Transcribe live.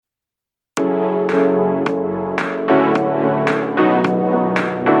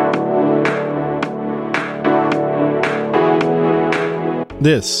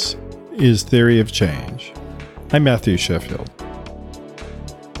This is Theory of Change. I'm Matthew Sheffield.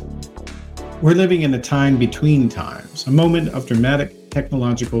 We're living in a time between times, a moment of dramatic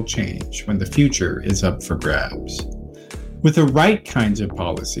technological change when the future is up for grabs. With the right kinds of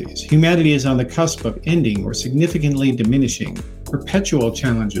policies, humanity is on the cusp of ending or significantly diminishing perpetual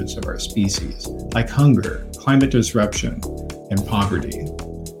challenges of our species, like hunger, climate disruption, and poverty.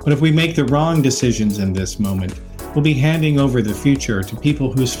 But if we make the wrong decisions in this moment, we'll be handing over the future to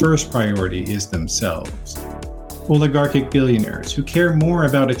people whose first priority is themselves. Oligarchic billionaires who care more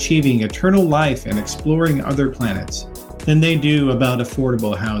about achieving eternal life and exploring other planets than they do about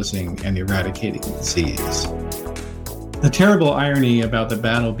affordable housing and eradicating disease. The terrible irony about the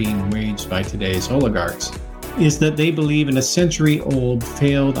battle being waged by today's oligarchs is that they believe in a century-old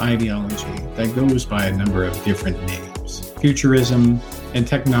failed ideology that goes by a number of different names. Futurism and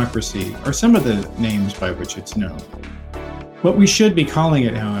technocracy are some of the names by which it's known. What we should be calling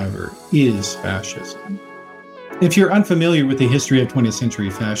it, however, is fascism. If you're unfamiliar with the history of 20th century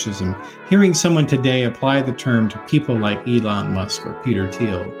fascism, hearing someone today apply the term to people like Elon Musk or Peter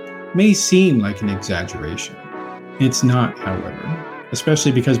Thiel may seem like an exaggeration. It's not, however,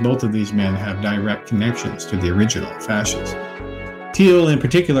 especially because both of these men have direct connections to the original fascism. Thiel, in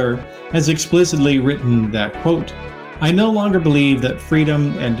particular, has explicitly written that, quote, "I no longer believe that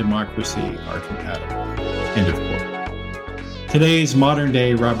freedom and democracy are compatible," end of quote. Today's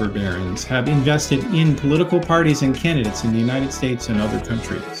modern-day robber barons have invested in political parties and candidates in the United States and other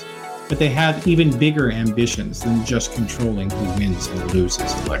countries, but they have even bigger ambitions than just controlling who wins and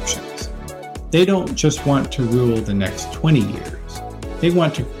loses elections. They don't just want to rule the next 20 years. They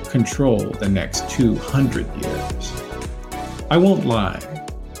want to control the next 200 years. I won't lie.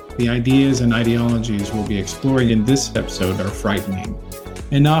 The ideas and ideologies we'll be exploring in this episode are frightening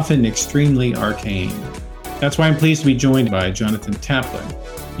and often extremely arcane. That's why I'm pleased to be joined by Jonathan Taplin.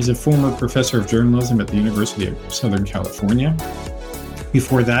 He's a former professor of journalism at the University of Southern California.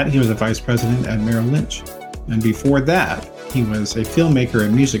 Before that, he was a vice president at Merrill Lynch. And before that, he was a filmmaker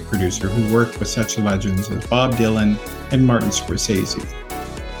and music producer who worked with such legends as Bob Dylan and Martin Scorsese.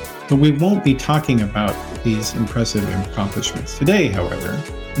 But we won't be talking about these impressive accomplishments today, however.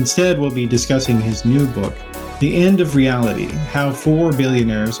 Instead, we'll be discussing his new book, The End of Reality: How 4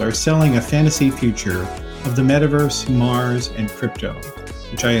 Billionaires Are Selling a Fantasy Future of the Metaverse, Mars, and Crypto,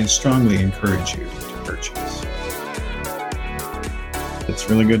 which I strongly encourage you to purchase. It's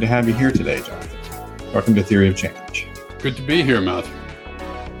really good to have you here today, Jonathan. Welcome to Theory of Change. Good to be here, Matthew.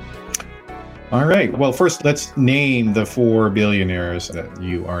 All right. Well, first, let's name the 4 billionaires that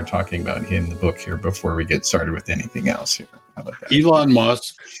you are talking about in the book here before we get started with anything else here. How about that? Elon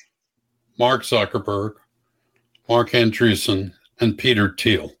Musk, Mark Zuckerberg, Mark Andreessen, and Peter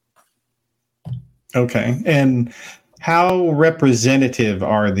Thiel. Okay. And how representative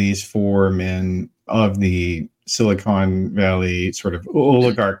are these 4 men of the Silicon Valley sort of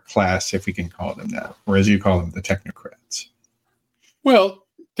oligarch class, if we can call them that, or as you call them, the technocrats? Well,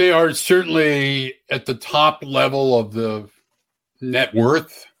 they are certainly at the top level of the net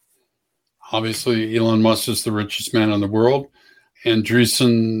worth. Obviously, Elon Musk is the richest man in the world.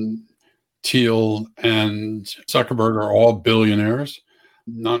 Andreessen, Thiel, and Zuckerberg are all billionaires,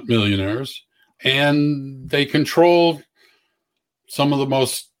 not millionaires. And they control some of the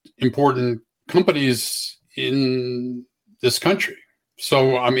most important companies in this country.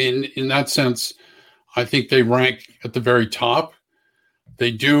 So, I mean, in that sense, I think they rank at the very top.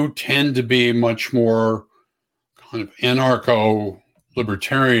 They do tend to be much more kind of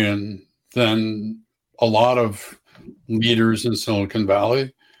anarcho-libertarian than a lot of leaders in Silicon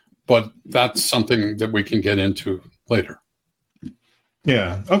Valley, but that's something that we can get into later.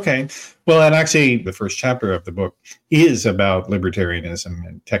 Yeah. Okay. Well, and actually, the first chapter of the book is about libertarianism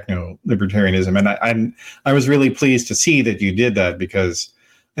and techno-libertarianism. And I was really pleased to see that you did that, because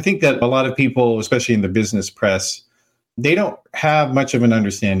I think that a lot of people, especially in the business press, they don't have much of an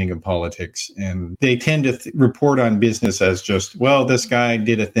understanding of politics. And they tend to report on business as just, well, this guy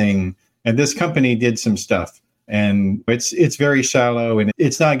did a thing and this company did some stuff. And it's very shallow, and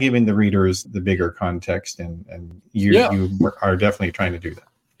it's not giving the readers the bigger context. And you are definitely trying to do that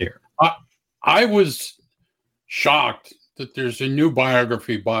here. I was shocked that there's a new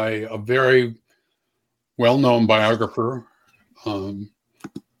biography by a very well-known biographer,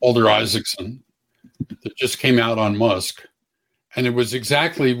 Alder Isaacson, that just came out on Musk. And it was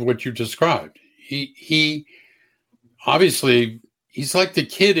exactly what you described. He obviously, he's like the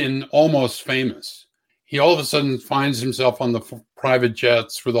kid in Almost Famous. He all of a sudden finds himself on the private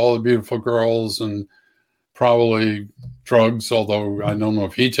jets with all the beautiful girls and probably drugs, although I don't know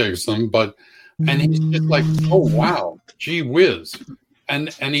if he takes them. And he's just like, oh, wow, gee whiz.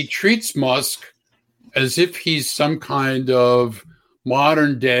 and he treats Musk as if he's some kind of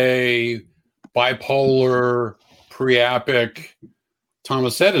modern day bipolar priapic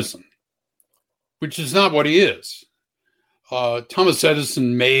Thomas Edison, which is not what he is. Thomas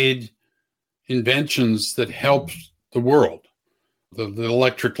Edison made inventions that helped the world. The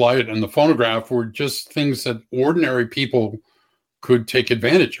electric light and the phonograph were just things that ordinary people could take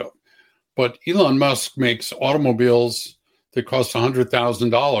advantage of. But Elon Musk makes automobiles that cost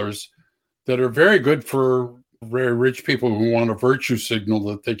 $100,000 that are very good for very rich people who want a virtue signal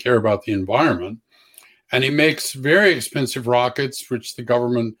that they care about the environment. And he makes very expensive rockets, which the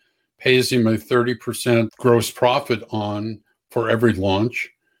government pays him a 30% gross profit on for every launch.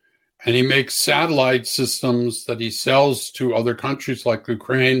 And he makes satellite systems that he sells to other countries like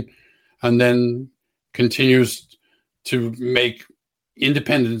Ukraine, and then continues to make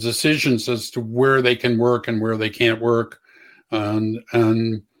independent decisions as to where they can work and where they can't work.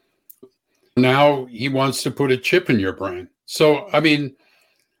 And now he wants to put a chip in your brain. So, I mean,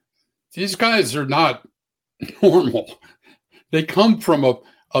 these guys are not normal. They come from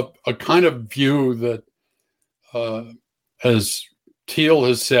a kind of view that, as Thiel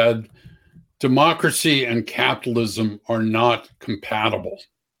has said, democracy and capitalism are not compatible.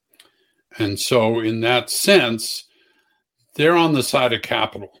 And so in that sense, they're on the side of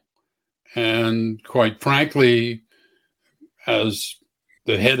capital. And quite frankly, as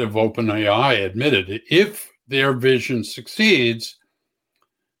the head of OpenAI admitted, if their vision succeeds,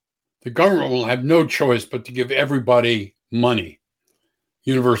 the government will have no choice but to give everybody money,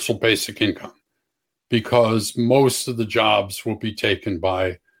 universal basic income, because most of the jobs will be taken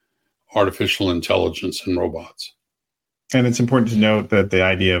by artificial intelligence and robots. And it's important to note that the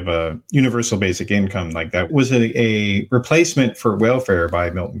idea of a universal basic income like that was a replacement for welfare by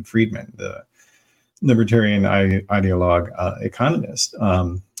Milton Friedman, the libertarian ideologue economist.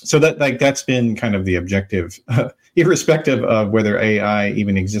 So that's been kind of the objective, irrespective of whether AI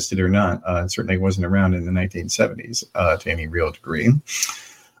even existed or not. It certainly wasn't around in the 1970s to any real degree.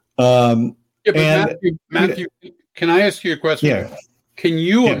 Matthew, can I ask you a question? Yeah. Can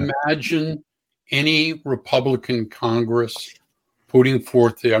you imagine any Republican Congress putting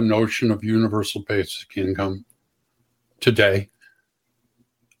forth their notion of universal basic income today?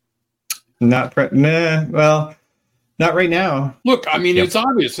 Not right now. Look, I mean, It's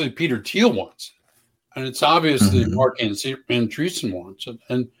obviously Peter Thiel wants it, and it's obviously Mark Andreessen wants it,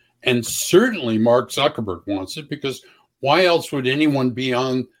 and certainly Mark Zuckerberg wants it, because why else would anyone be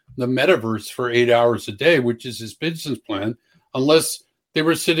on the metaverse for 8 hours a day, which is his business plan, unless they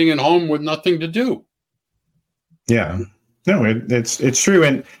were sitting at home with nothing to do? Yeah, no, it's true,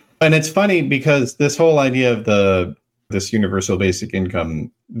 and it's funny because this whole idea of this universal basic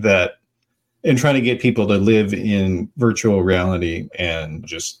income and trying to get people to live in virtual reality and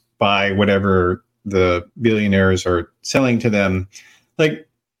just buy whatever the billionaires are selling to them, like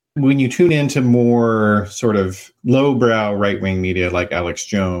when you tune into more sort of lowbrow right-wing media like Alex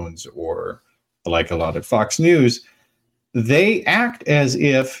Jones or like a lot of Fox News, they act as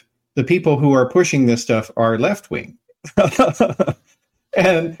if the people who are pushing this stuff are left-wing.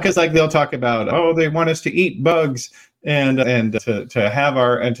 And because like they'll talk about, they want us to eat bugs and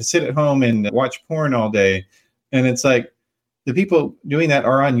to sit at home and watch porn all day. And it's like the people doing that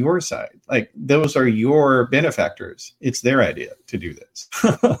are on your side. Like those are your benefactors. It's their idea to do this.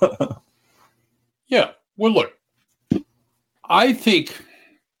 Yeah. Well, look, I think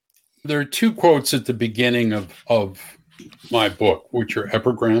there are two quotes at the beginning of my book, which are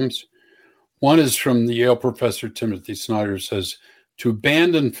epigrams. One is from the Yale professor Timothy Snyder, says, "To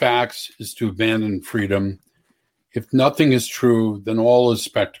abandon facts is to abandon freedom. If nothing is true, then all is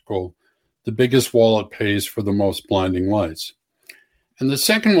spectacle. The biggest wallet pays for the most blinding lights." And the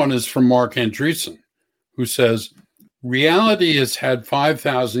second one is from Mark Andreessen, who says, "Reality has had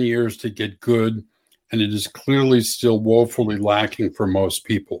 5,000 years to get good, and it is clearly still woefully lacking for most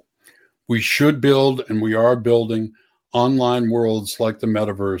people. We should build, and we are building, online worlds like the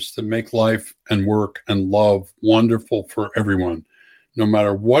metaverse that make life and work and love wonderful for everyone, no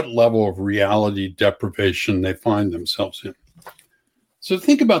matter what level of reality deprivation they find themselves in." So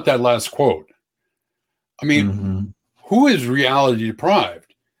think about that last quote. I mean, who is reality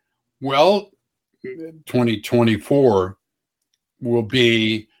deprived? Well, 2024 will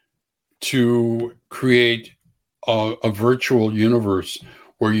be to create a virtual universe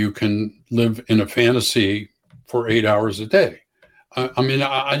where you can live in a fantasy for 8 hours a day. I mean,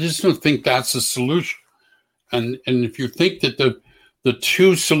 I just don't think that's a solution. And if you think that the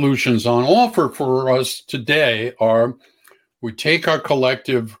two solutions on offer for us today are we take our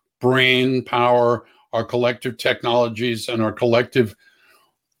collective brain power, our collective technologies, and our collective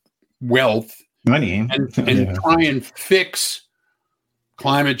wealth Money. and Yeah. try and fix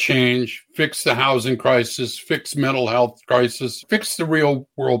climate change, fix the housing crisis, fix mental health crisis, fix the real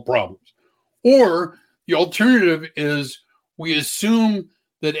world problems. Or the alternative is we assume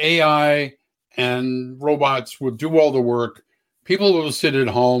that AI and robots will do all the work. People will sit at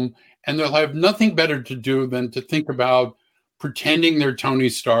home and they'll have nothing better to do than to think about pretending they're Tony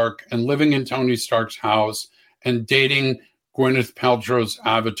Stark and living in Tony Stark's house and dating Gwyneth Paltrow's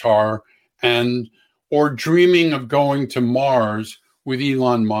avatar or dreaming of going to Mars with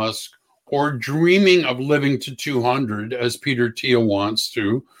Elon Musk, or dreaming of living to 200 as Peter Thiel wants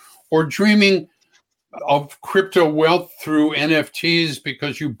to, or dreaming of crypto wealth through NFTs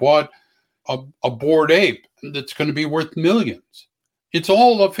because you bought a Bored Ape that's going to be worth millions. It's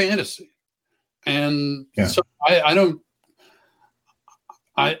all a fantasy. And so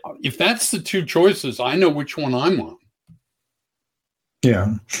if that's the two choices, I know which one I'm on.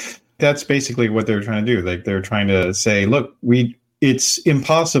 Yeah. That's basically what they're trying to do. Like they're trying to say, look, it's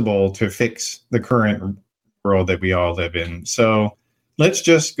impossible to fix the current world that we all live in. So let's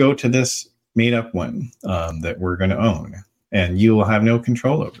just go to this made up one that we're going to own, and you will have no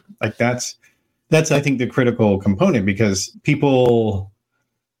control over it. Like that's I think the critical component, because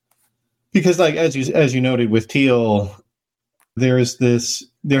like as you noted with Thiel, there has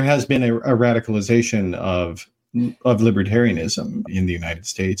been a radicalization of libertarianism in the United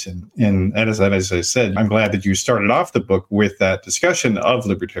States. And as I said, I'm glad that you started off the book with that discussion of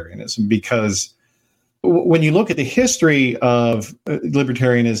libertarianism, because when you look at the history of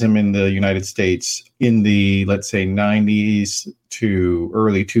libertarianism in the United States in the, let's say, 90s to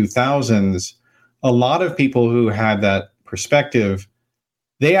early 2000s, a lot of people who had that perspective,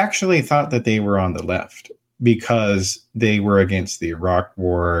 they actually thought that they were on the left because they were against the Iraq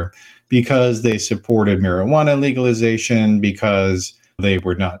War, because they supported marijuana legalization, because they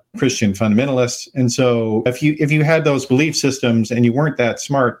were not Christian fundamentalists. And so if you had those belief systems and you weren't that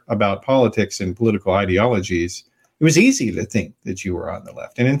smart about politics and political ideologies, it was easy to think that you were on the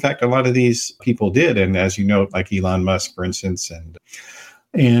left. And in fact, a lot of these people did. And as you note, like Elon Musk, for instance,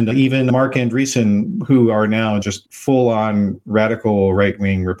 and even Mark Andreessen, who are now just full-on radical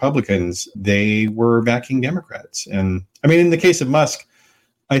right-wing Republicans, they were backing Democrats. And I mean, in the case of Musk,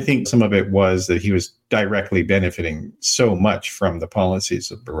 I think some of it was that he was directly benefiting so much from the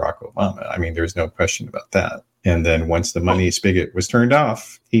policies of Barack Obama. I mean, there's no question about that. And then once the money spigot was turned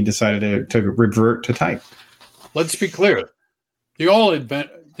off, he decided to revert to type. Let's be clear. They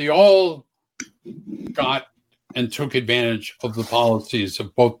all got and took advantage of the policies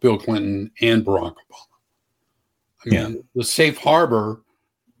of both Bill Clinton and Barack Obama. I mean, the safe harbor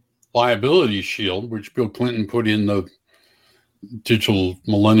liability shield, which Bill Clinton put in the Digital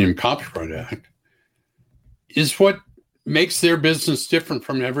Millennium Copyright Act, is what makes their business different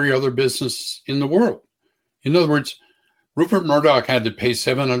from every other business in the world. In other words, Rupert Murdoch had to pay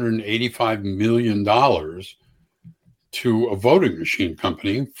 $785 million to a voting machine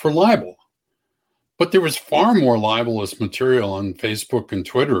company for libel. But there was far more libelous material on Facebook and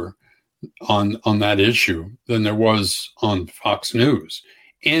Twitter on that issue than there was on Fox News.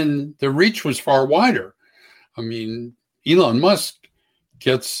 And the reach was far wider. I mean, Elon Musk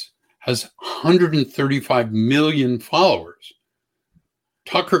has 135 million followers.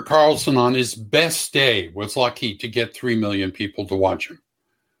 Tucker Carlson on his best day was lucky to get 3 million people to watch him.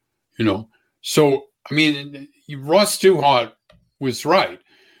 So, I mean, Ross Douthat was right.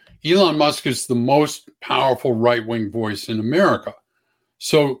 Elon Musk is the most powerful right-wing voice in America.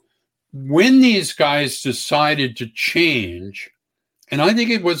 So when these guys decided to change, and I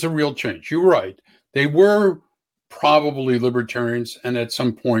think it was a real change, you're right, they were probably libertarians and at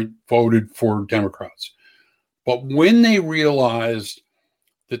some point voted for Democrats. But when they realized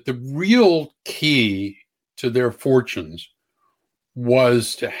that the real key to their fortunes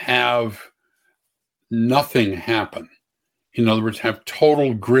was to have nothing happen, in other words, have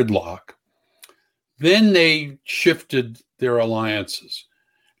total gridlock, then they shifted their alliances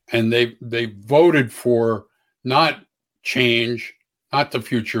and they voted for not change, not the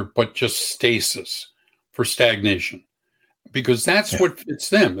future, but just stasis, for stagnation, because that's what fits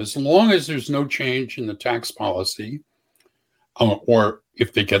them. As long as there's no change in the tax policy, or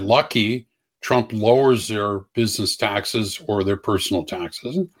if they get lucky, Trump lowers their business taxes or their personal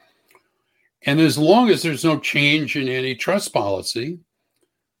taxes. And as long as there's no change in antitrust policy,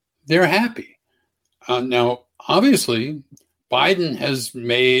 they're happy. Now, obviously, Biden has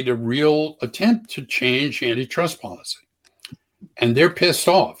made a real attempt to change antitrust policy, and they're pissed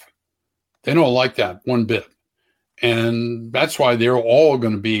off. They don't like that one bit. And that's why they're all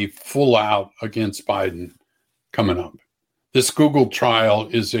going to be full out against Biden coming up. This Google trial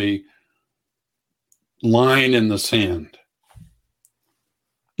is a line in the sand.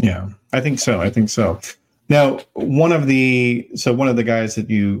 Yeah, I think so. Now, one of the guys that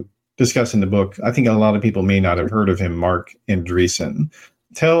you discuss in the book, I think a lot of people may not have heard of him, Mark Andreessen.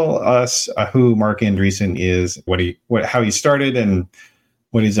 Tell us who Mark Andreessen is, how he started, and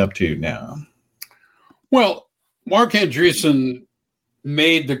what he's up to now. Well, Mark Andreessen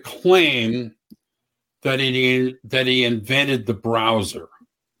made the claim that he invented the browser.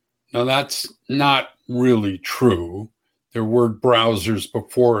 Now, that's not really true. There were browsers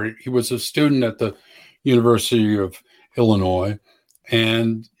before. He was a student at the University of Illinois,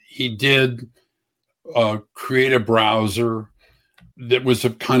 and he did create a browser that was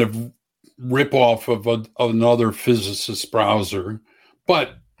a kind of ripoff of another physicist's browser.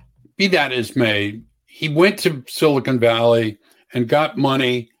 But be that as may, he went to Silicon Valley and got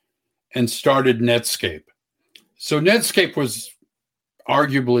money and started Netscape. So Netscape was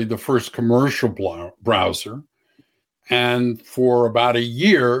arguably the first commercial browser. And for about a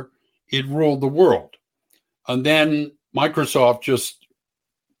year, it ruled the world. And then Microsoft just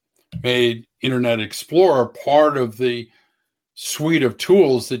made Internet Explorer part of the suite of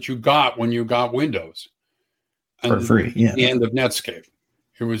tools that you got when you got Windows. And for free, yeah. The end of Netscape.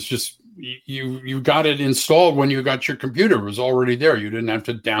 It was just, you got it installed when you got your computer. It was already there. You didn't have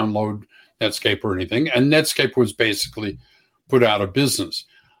to download Netscape or anything. And Netscape was basically put out of business.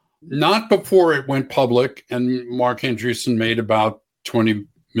 Not before it went public, and Mark Andreessen made about $20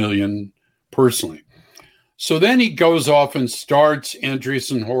 million personally. So then he goes off and starts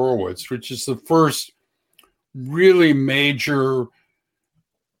Andreessen Horowitz, which is the first really major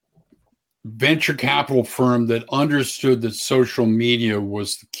venture capital firm that understood that social media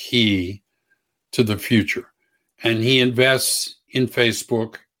was the key to the future. And he invests in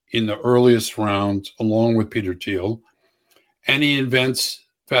Facebook in the earliest rounds, along with Peter Thiel. And he invests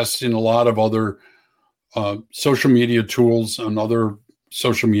in a lot of other social media tools and other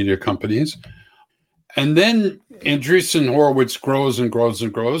social media companies. And then Andreessen Horowitz grows and grows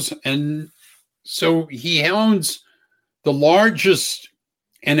and grows. And so he owns the largest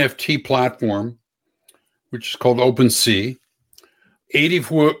NFT platform, which is called OpenSea.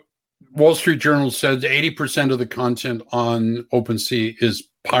 Wall Street Journal says 80% of the content on OpenSea is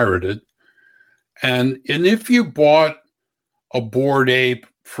pirated. And if you bought a Bored Ape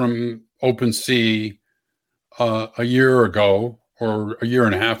from OpenSea a year ago or a year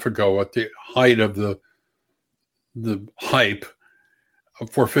and a half ago at the height of the hype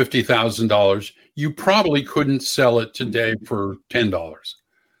for $50,000, you probably couldn't sell it today for $10.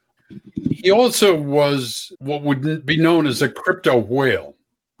 He also was what would be known as a crypto whale.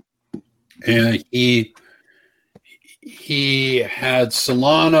 And he had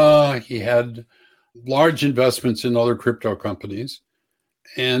Solana, he had large investments in other crypto companies.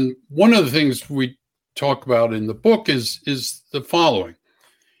 And one of the things we talk about in the book is the following.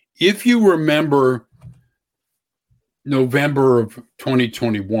 If you remember November of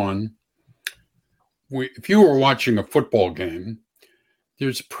 2021, if you were watching a football game,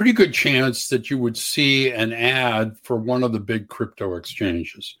 there's a pretty good chance that you would see an ad for one of the big crypto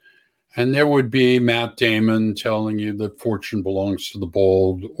exchanges. And there would be Matt Damon telling you that fortune belongs to the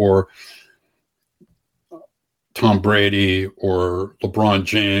bold, or Tom Brady, or LeBron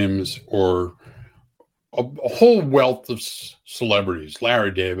James, or a whole wealth of celebrities,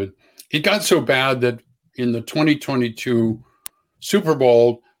 Larry David. It got so bad that in the 2022 Super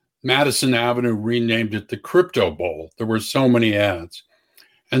Bowl, Madison Avenue renamed it the Crypto Bowl. There were so many ads.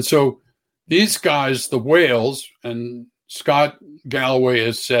 And so these guys, the whales, and Scott Galloway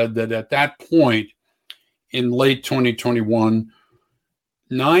has said that at that point in late 2021,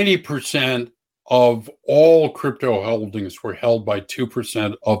 90% of all crypto holdings were held by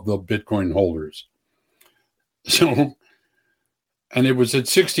 2% of the Bitcoin holders. So, and it was at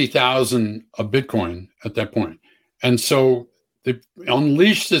 60,000 a Bitcoin at that point. And so they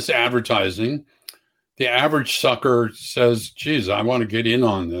unleashed this advertising. The average sucker says, geez, I want to get in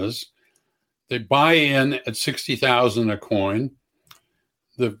on this. They buy in at 60,000 a coin.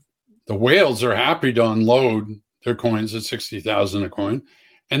 The whales are happy to unload their coins at 60,000 a coin.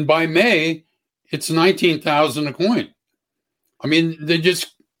 And by May, it's 19,000 a coin. I mean, they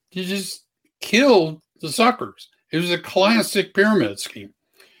just killed the suckers. It was a classic pyramid scheme.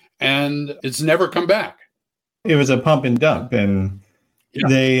 And it's never come back. It was a pump and dump. And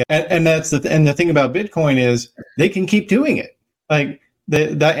the thing about Bitcoin is they can keep doing it. Like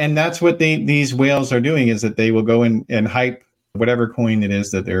and that's what these whales are doing, is that they will go in and hype whatever coin it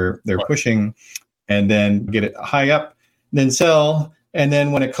is that they're pushing, and then get it high up, then sell, And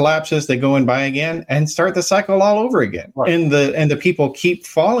then when it collapses, they go and buy again and start the cycle all over again. Right. And the people keep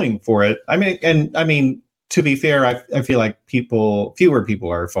falling for it. I mean, to be fair, I feel like fewer people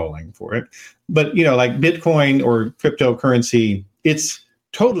are falling for it. But, like Bitcoin or cryptocurrency, it's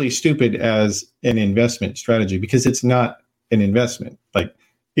totally stupid as an investment strategy because it's not an investment. Like,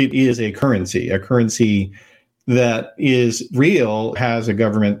 it is a currency that is real, has a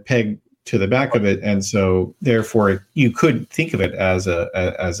government peg to the back of it, and so therefore you could think of it as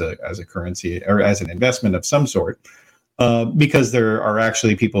a currency or as an investment of some sort, because there are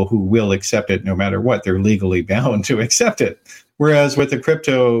actually people who will accept it no matter what. They're legally bound to accept it. Whereas with the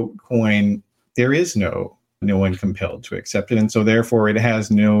crypto coin, there is no one compelled to accept it, and so therefore it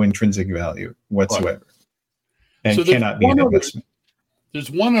has no intrinsic value whatsoever, and so cannot be an investment. There's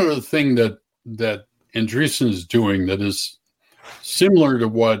one other thing that Andreessen is doing that is similar to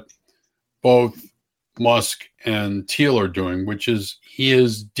what both Musk and Thiel are doing, which is he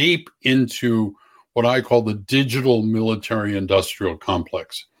is deep into what I call the digital military industrial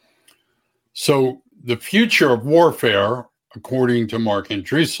complex. So the future of warfare, according to Mark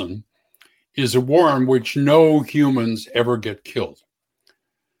Andreessen, is a war in which no humans ever get killed.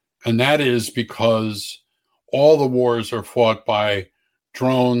 And that is because all the wars are fought by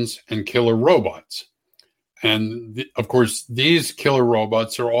drones and killer robots. And of course, these killer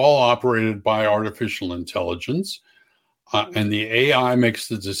robots are all operated by artificial intelligence. And the AI makes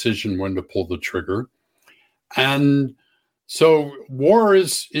the decision when to pull the trigger. And so war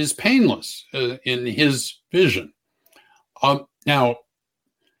is painless in his vision. Now,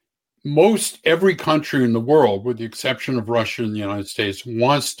 most every country in the world, with the exception of Russia and the United States,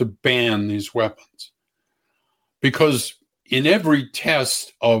 wants to ban these weapons. Because in every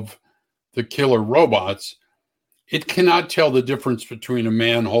test of the killer robots, it cannot tell the difference between a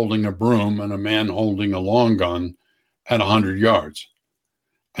man holding a broom and a man holding a long gun at 100 yards.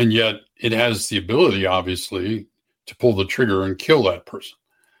 And yet it has the ability, obviously, to pull the trigger and kill that person.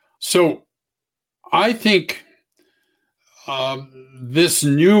 So I think this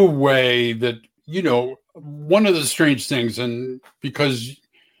new way that, one of the strange things, and because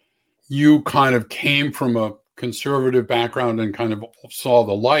you kind of came from a conservative background and kind of saw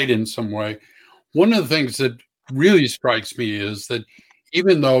the light in some way, one of the things that really strikes me is that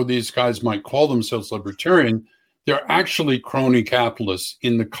even though these guys might call themselves libertarian, they're actually crony capitalists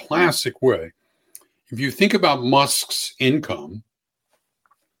in the classic way. If you think about Musk's income,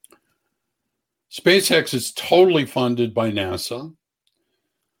 SpaceX is totally funded by NASA.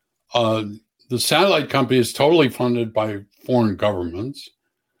 The satellite company is totally funded by foreign governments.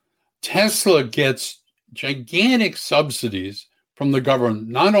 Tesla gets gigantic subsidies from the government,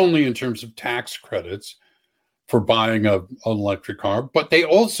 not only in terms of tax credits for buying an electric car, but they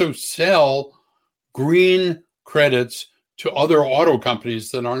also sell green credits to other auto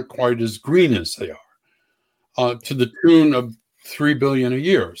companies that aren't quite as green as they are, to the tune of $3 billion a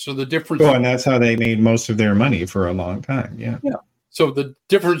year. So the difference. Oh, and that's how they made most of their money for a long time. Yeah. So the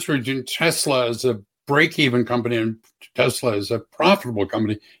difference between Tesla as a break-even company and Tesla as a profitable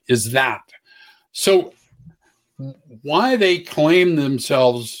company is that. So why they claim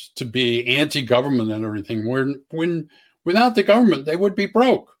themselves to be anti-government and everything, when without the government they would be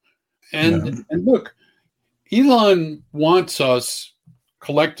broke. And look, Elon wants us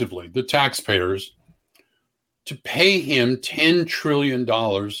collectively, the taxpayers, to pay him $10 trillion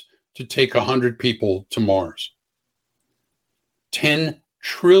to take 100 people to Mars. $10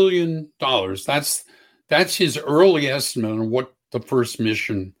 trillion. That's his early estimate on what the first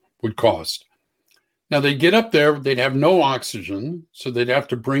mission would cost. Now, they'd get up there, they'd have no oxygen, so they'd have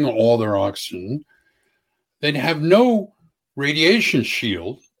to bring all their oxygen. They'd have no radiation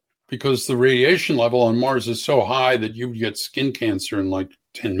shield because the radiation level on Mars is so high that you would get skin cancer in like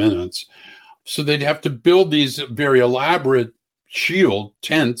 10 minutes. So they'd have to build these very elaborate shield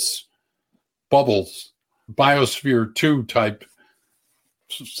tents, bubbles, Biosphere 2 type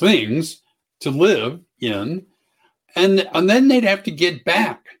things to live in. And then they'd have to get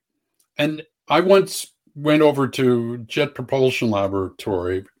back. And I once went over to Jet Propulsion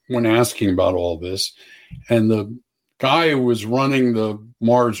Laboratory when asking about all this, and the guy who was running the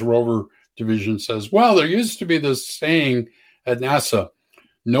Mars rover division says, well, there used to be this saying at NASA,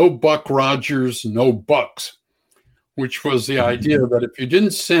 no Buck Rogers, no bucks, which was the idea that if you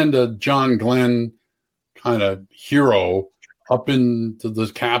didn't send a John Glenn kind of hero up into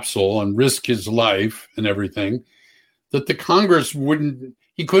the capsule and risk his life and everything, that the Congress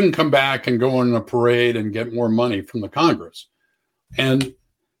he couldn't come back and go on a parade and get more money from the Congress. And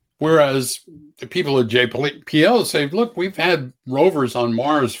whereas the people at JPL say, look, we've had rovers on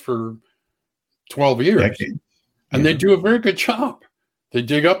Mars for 12 years, and they do a very good job. They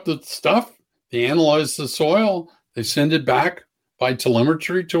dig up the stuff, they analyze the soil, they send it back by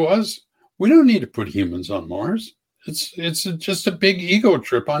telemetry to us. We don't need to put humans on Mars. It's just a big ego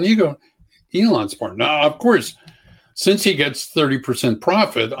trip on Elon's part. Now, of course, since he gets 30%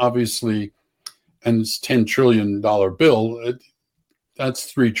 profit, obviously, and it's $10 trillion bill,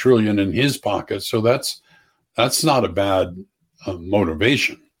 that's $3 trillion in his pocket. So that's not a bad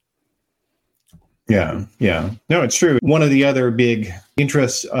motivation. Yeah. No, it's true. One of the other big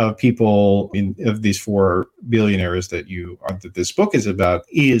interests of people of these four billionaires that this book is about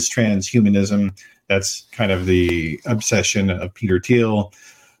is transhumanism. That's kind of the obsession of Peter Thiel.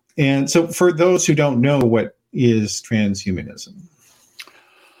 And so for those who don't know, what is transhumanism?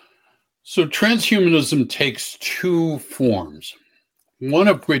 So transhumanism takes two forms, one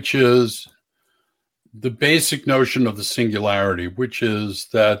of which is the basic notion of the singularity, which is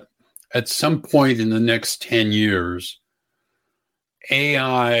that at some point in the next 10 years,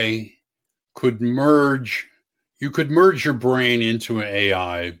 AI could merge, you could merge your brain into an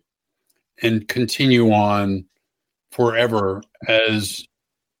AI and continue on forever as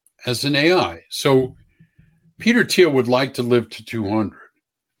an AI. So Peter Thiel would like to live to 200,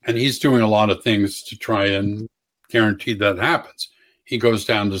 and he's doing a lot of things to try and guarantee that happens. He goes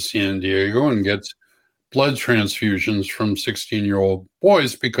down to San Diego and gets blood transfusions from 16-year-old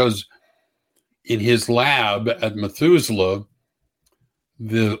boys because in his lab at Methuselah,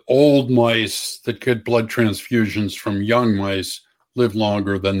 the old mice that get blood transfusions from young mice live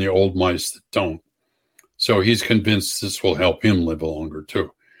longer than the old mice that don't. So he's convinced this will help him live longer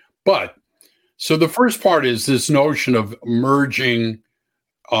too. But so the first part is this notion of merging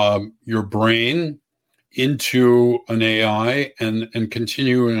your brain into an AI and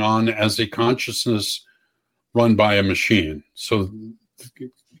continuing on as a consciousness run by a machine. So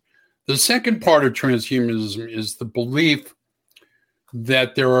the second part of transhumanism is the belief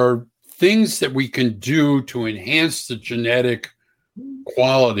that there are things that we can do to enhance the genetic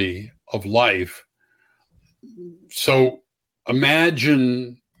quality of life. So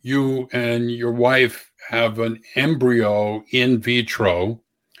imagine you and your wife have an embryo in vitro,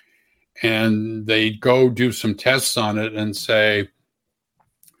 and they go do some tests on it and say,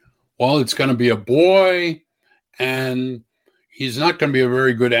 well, it's going to be a boy, and he's not going to be a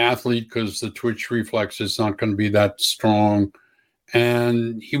very good athlete because the twitch reflex is not going to be that strong.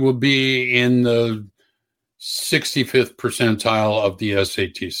 And he will be in the 65th percentile of the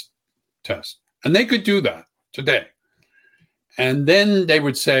SAT test. And they could do that today. And then they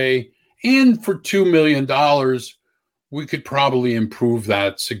would say, and for $2 million, we could probably improve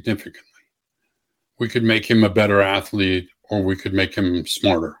that significantly. We could make him a better athlete, or we could make him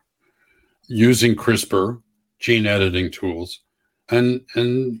smarter using CRISPR, gene editing tools.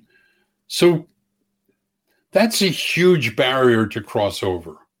 And so that's a huge barrier to cross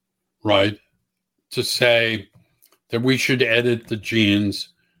over, right? To say that we should edit the genes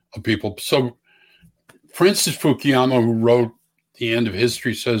of people. So Francis Fukuyama, who wrote The End of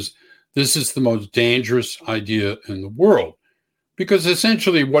History, says this is the most dangerous idea in the world, because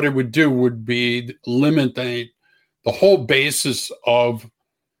essentially what it would do would be eliminate the whole basis of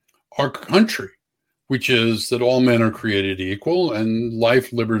our country, which is that all men are created equal and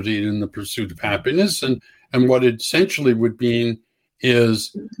life, liberty, and the pursuit of happiness. And what it essentially would mean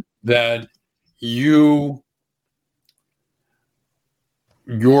is that your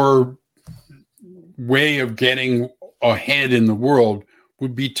way of getting ahead in the world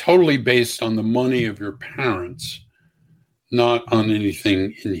would be totally based on the money of your parents, not on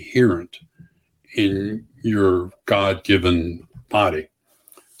anything inherent in your God-given body.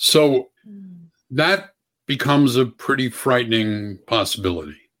 So that becomes a pretty frightening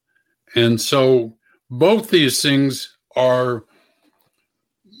possibility. And so both these things are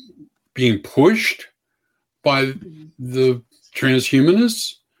being pushed by the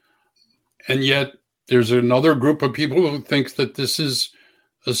transhumanists, and yet there's another group of people who think that this is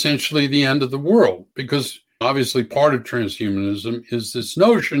essentially the end of the world, because obviously part of transhumanism is this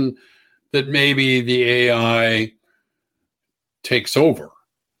notion that maybe the AI takes over.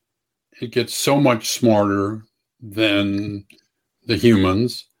 It gets so much smarter than the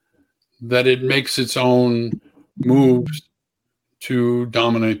humans that it makes its own moves to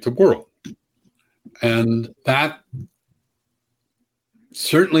dominate the world. And that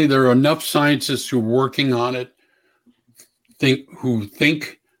certainly there are enough scientists who are working on it who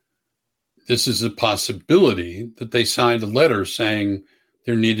think this is a possibility that they signed a letter saying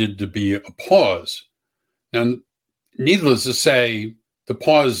there needed to be a pause. Now, needless to say, the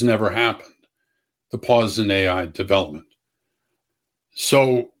pause never happened, the pause in AI development.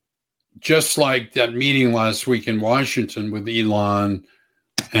 So just like that meeting last week in Washington with Elon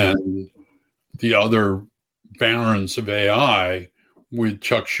and the other barons of AI with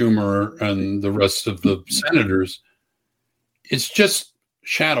Chuck Schumer and the rest of the senators, it's just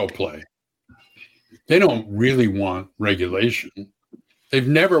shadow play. They don't really want regulation. They've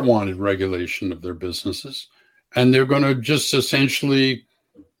never wanted regulation of their businesses, and they're going to just essentially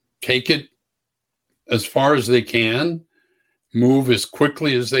take it as far as they can, move as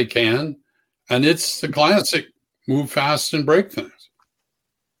quickly as they can, and it's the classic move fast and break things.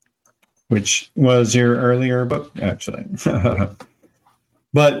 Which was your earlier book, actually.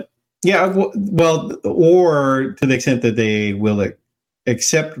 But yeah, well, or to the extent that they will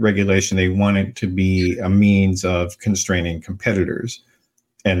accept regulation, they want it to be a means of constraining competitors.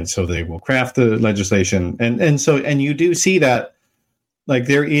 And so they will craft the legislation. And you do see that, like,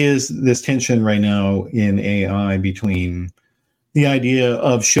 there is this tension right now in AI between the idea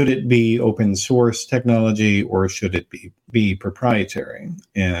of should it be open source technology or should it be proprietary.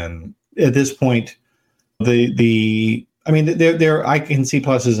 And at this point, there I can see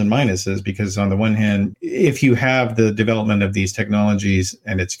pluses and minuses, because on the one hand, if you have the development of these technologies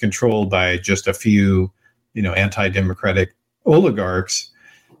and it's controlled by just a few, anti-democratic oligarchs,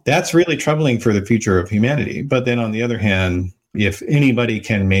 that's really troubling for the future of humanity. But then on the other hand, if anybody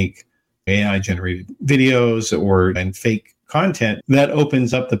can make AI generated videos and fake content, that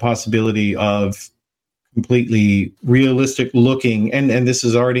opens up the possibility of completely realistic looking, and this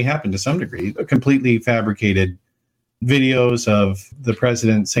has already happened to some degree, completely fabricated videos of the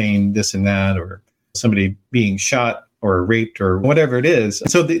president saying this and that, or somebody being shot or raped or whatever it is.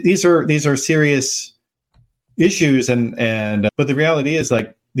 So these are serious issues, and but the reality is,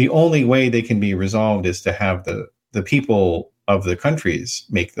 like, the only way they can be resolved is to have the people of the countries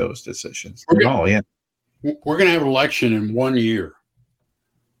make those decisions. We're going to have an election in 1 year.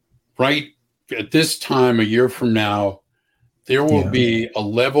 Right at this time, a year from now, there will be a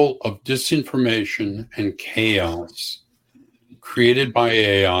level of disinformation and chaos created by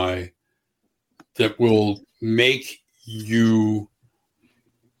AI that will make you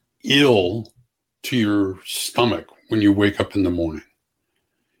ill to your stomach when you wake up in the morning.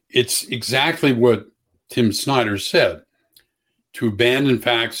 It's exactly what Tim Snyder said. To abandon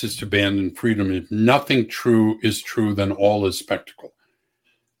facts is to abandon freedom. If nothing true is true, then all is spectacle.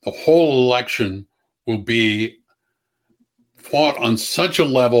 The whole election will be fought on such a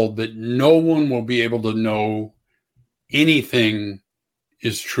level that no one will be able to know anything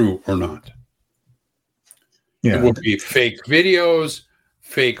is true or not. Yeah. It will be fake videos,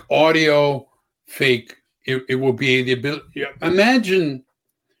 fake audio, fake. It will be the ability. Imagine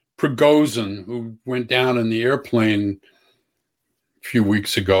Prigozhin, who went down in the airplane a few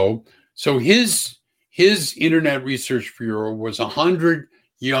weeks ago. So his Internet Research Bureau was 100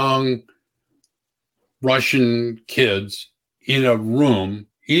 young Russian kids in a room,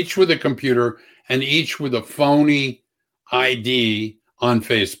 each with a computer and each with a phony ID on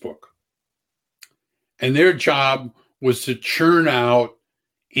Facebook. And their job was to churn out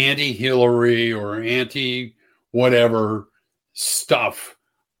anti-Hillary or anti-whatever stuff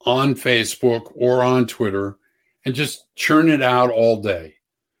on Facebook or on Twitter and just churn it out all day.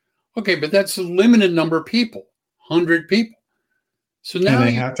 Okay, but that's a limited number of people, 100 people. So now and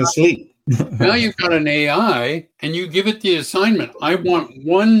they have to sleep. Now you've got an AI and you give it the assignment. I want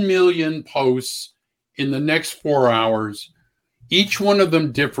 1 million posts in the next 4 hours, each one of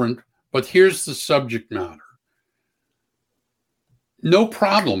them different, but here's the subject matter. No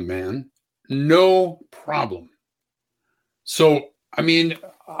problem, man. No problem. So, I mean,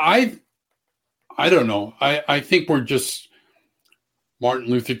 I don't know. I think we're just, Martin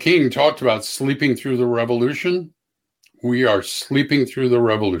Luther King talked about sleeping through the revolution. We are sleeping through the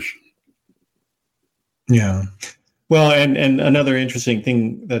revolution. Yeah. Well, and another interesting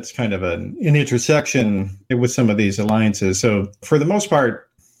thing that's kind of an intersection with some of these alliances. So for the most part,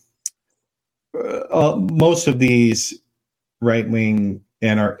 most of these right-wing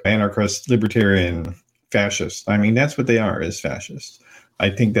anarchist, libertarian fascists, I mean, that's what they are, is fascists. I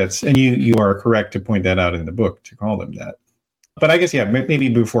think that's, and you are correct to point that out in the book, to call them that. But I guess, yeah, maybe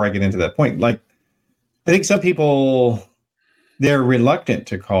before I get into that point, like, I think some people, they're reluctant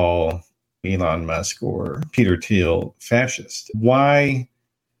to call Elon Musk or Peter Thiel fascist. Why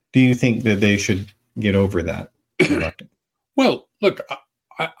do you think that they should get over that? Well, look,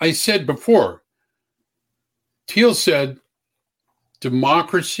 I said before, Thiel said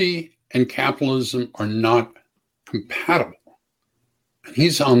democracy and capitalism are not compatible. And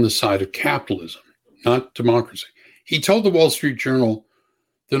he's on the side of capitalism, not democracy. He told the Wall Street Journal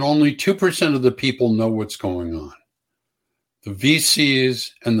that only 2% of the people know what's going on. The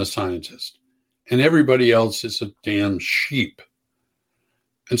VCs and the scientists. And everybody else is a damn sheep.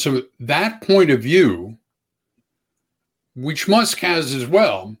 And so that point of view, which Musk has as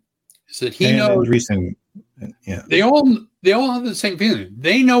well, is that he knows they all have the same feeling.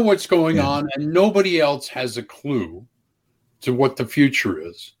 They know what's going on, and nobody else has a clue to what the future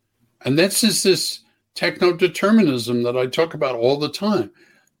is. And this is this techno-determinism that I talk about all the time.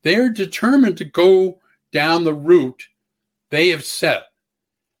 They're determined to go down the route they have set,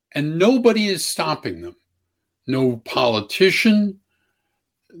 and nobody is stopping them. No politician.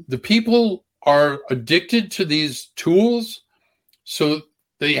 The people are addicted to these tools, so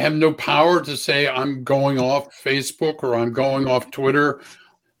they have no power to say, I'm going off Facebook or I'm going off Twitter.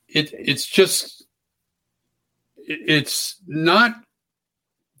 It's not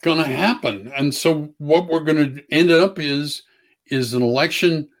going to happen. And so what we're going to end up is an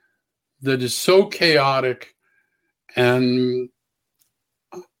election that is so chaotic, and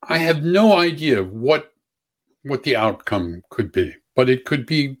I have no idea what the outcome could be, but it could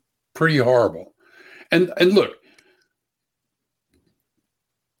be pretty horrible. And look,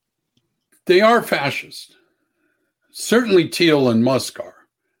 they are fascist. Certainly Thiel and Musk are.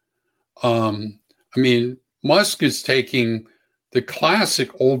 Musk is taking the classic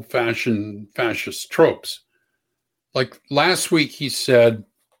old-fashioned fascist tropes. Like last week he said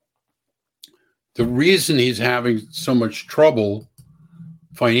the reason he's having so much trouble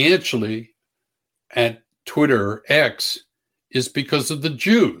financially at Twitter X is because of the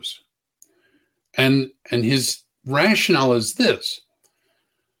Jews. And his rationale is this,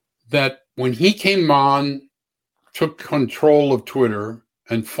 that when he came on, took control of Twitter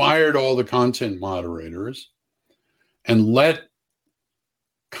and fired all the content moderators and let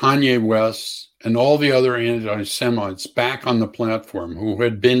Kanye West and all the other anti-Semites back on the platform who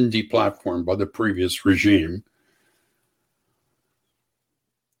had been deplatformed by the previous regime,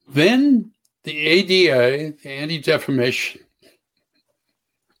 then the ADA, the Anti-Defamation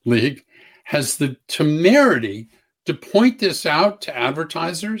League, has the temerity to point this out to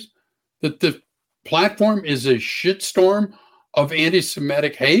advertisers, that the platform is a shitstorm of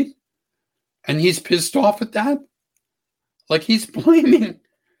anti-Semitic hate, and he's pissed off at that. Like he's blaming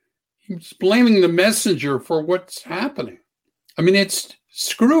the messenger for what's happening. I mean, it's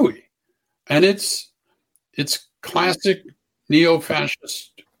screwy, and it's classic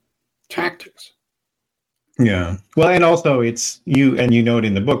neo-fascist tactics. Yeah. Well, and also you note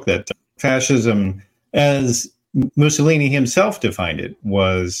in the book that fascism, as Mussolini himself defined it,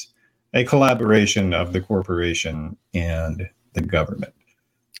 was a collaboration of the corporation and the government,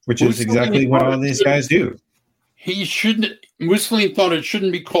 which is exactly what all these guys do. Mussolini thought it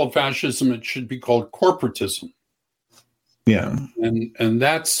shouldn't be called fascism, it should be called corporatism. Yeah. And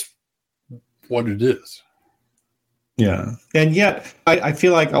that's what it is. Yeah. And yet, I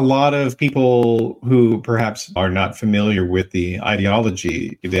feel like a lot of people who perhaps are not familiar with the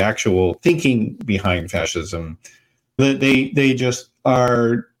ideology, the actual thinking behind fascism, they just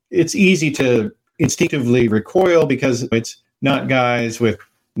are, it's easy to instinctively recoil because it's not guys with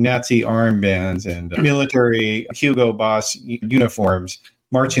Nazi armbands and military Hugo Boss uniforms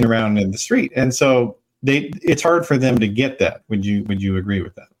marching around in the street. And so it's hard for them to get that. Would you agree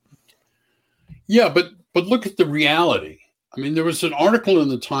with that? Yeah, but look at the reality. I mean, there was an article in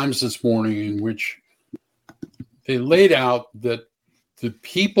the Times this morning in which they laid out that the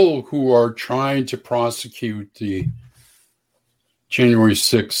people who are trying to prosecute the January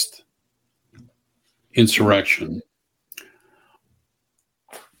 6th insurrection,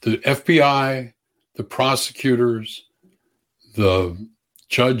 the FBI, the prosecutors, the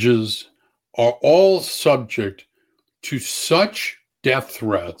judges are all subject to such death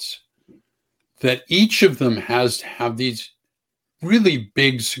threats that each of them has to have these really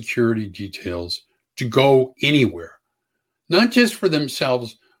big security details to go anywhere, not just for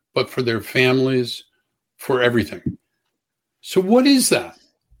themselves, but for their families, for everything. So what is that?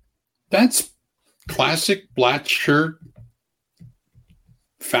 That's classic black shirt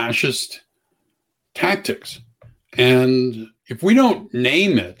fascist tactics. And if we don't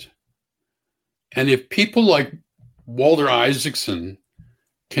name it, and if people like Walter Isaacson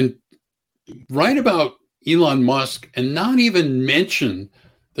can write about Elon Musk and not even mention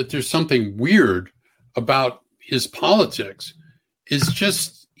that there's something weird about his politics, is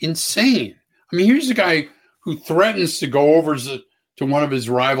just insane. I mean, here's a guy who threatens to go over to one of his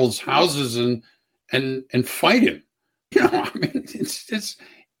rivals' houses and fight him. You know, I mean,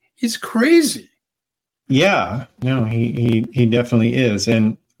 he's crazy. Yeah, no, he definitely is.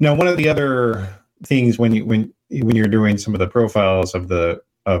 And now, one of the other things when you're doing some of the profiles of the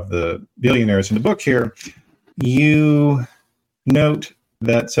billionaires in the book here, you note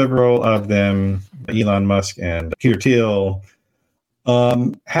that several of them, Elon Musk and Peter Thiel,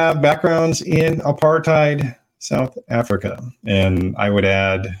 have backgrounds in apartheid South Africa. And I would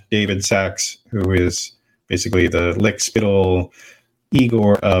add David Sachs, who is basically the lick spittle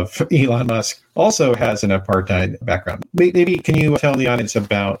Igor of Elon Musk, also has an apartheid background. Maybe can you tell the audience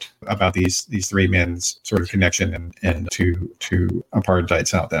about these three men's sort of connection and to apartheid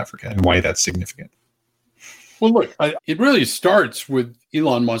South Africa and why that's significant? Well, look, it really starts with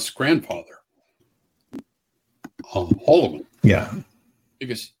Elon Musk's grandfather, Holloman. Yeah,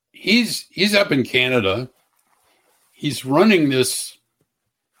 because he's up in Canada. He's running this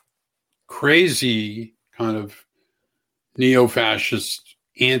crazy kind of neo-fascist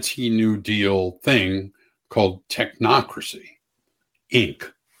anti-New Deal thing called Technocracy,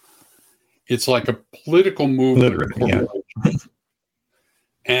 Inc. It's like a political movement. Literally, yeah.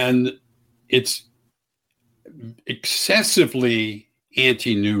 And it's excessively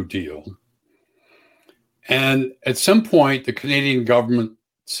anti-New Deal. And at some point, the Canadian government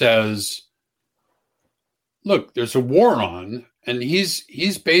says, look, there's a war on, and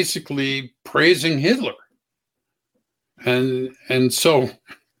he's basically praising Hitler. And so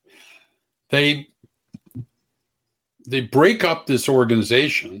they break up this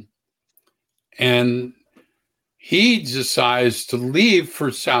organization, and he decides to leave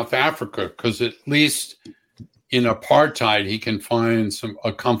for South Africa because at least in apartheid he can find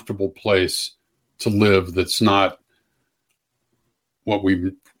a comfortable place to live that's not what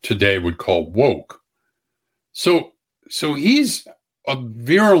we today would call woke. So he's a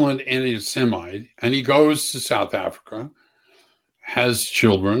virulent anti-Semite, and he goes to South Africa, has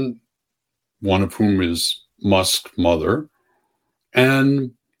children, one of whom is Musk's mother,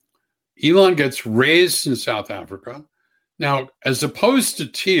 and Elon gets raised in South Africa. Now, as opposed to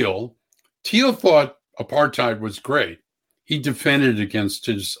Thiel thought apartheid was great. He defended against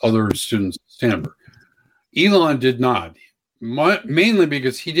his other students at Stanford. Elon did not, mainly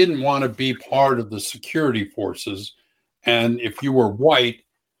because he didn't want to be part of the security forces. And if you were white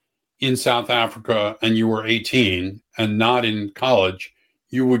in South Africa and you were 18 and not in college,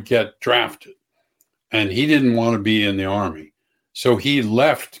 you would get drafted. And he didn't want to be in the army. So he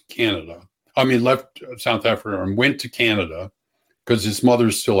left South Africa and went to Canada because his mother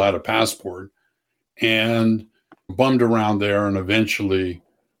still had a passport and bummed around there and eventually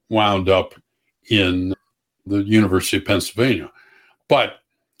wound up in the University of Pennsylvania. But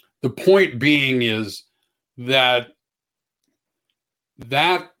the point being is that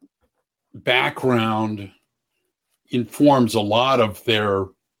background informs a lot of their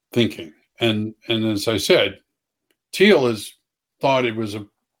thinking. And as I said, Thiel has thought it was a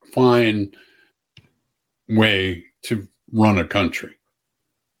fine way to run a country.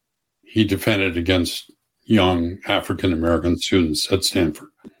 He defended against young African-American students at Stanford.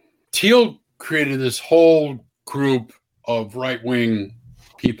 Thiel created this whole group of right-wing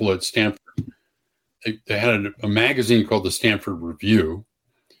people at Stanford. They had a magazine called the Stanford Review.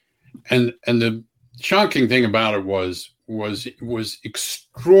 And the shocking thing about it was it was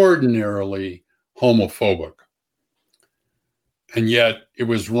extraordinarily homophobic. And yet it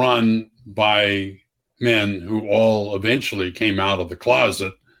was run by men who all eventually came out of the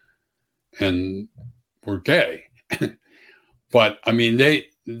closet and were gay. But I mean,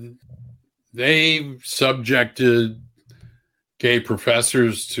 they subjected gay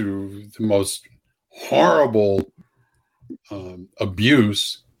professors to the most horrible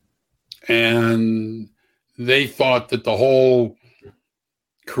abuse. And they thought that the whole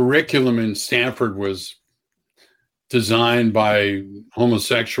curriculum in Stanford was designed by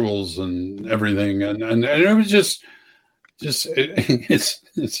homosexuals and everything. And it was just it's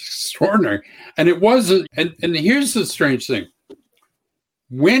extraordinary. And it wasn't, and here's the strange thing.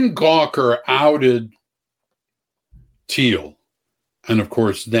 When Gawker outed Thiel, and of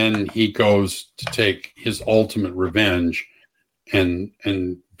course, then he goes to take his ultimate revenge and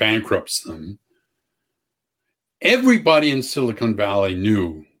bankrupts them, everybody in Silicon Valley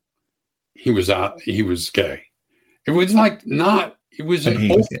knew he was gay. It was it was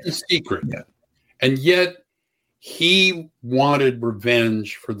an open secret. Yeah. And yet he wanted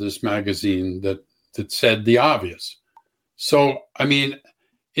revenge for this magazine that said the obvious. So, I mean,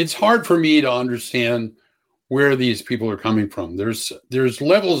 it's hard for me to understand where these people are coming from. There's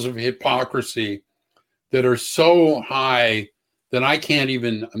levels of hypocrisy that are so high that I can't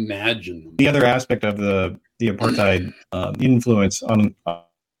even imagine them. The other aspect of the apartheid influence on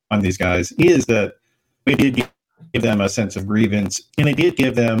these guys is that they did give them a sense of grievance, and it did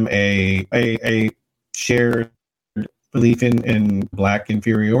give them a shared belief in Black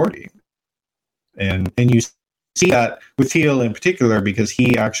inferiority. And you see that with Thiel in particular, because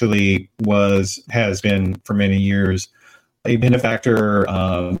he actually has been for many years a benefactor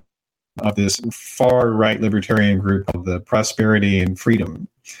of this far-right libertarian group called the Prosperity and Freedom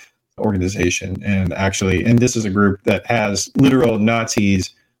Organization. And this is a group that has literal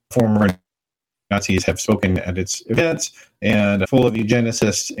Nazis, former Nazis have spoken at its events, and full of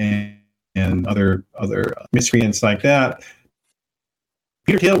eugenicists and other miscreants like that.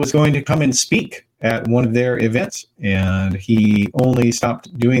 Peter Thiel was going to come and speak at one of their events, and he only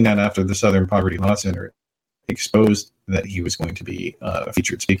stopped doing that after the Southern Poverty Law Center exposed that he was going to be a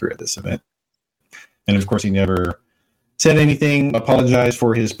featured speaker at this event. And of course, he never said anything, apologized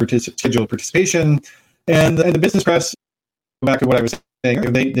for his scheduled participation. And the business press, back to what I was saying,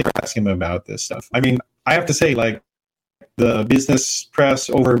 they were asking him about this stuff. I mean, I have to say, like, the business press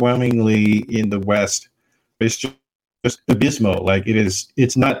overwhelmingly in the West is just abysmal. Like,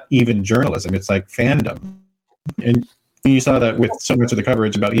 it's not even journalism, it's like fandom. And you saw that with so much of the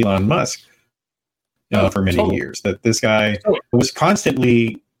coverage about Elon Musk for many years, that this guy was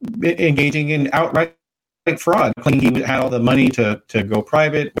constantly engaging in outright fraud, claiming he had all the money to go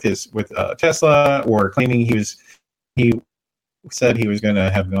private with Tesla, or claiming he said he was going to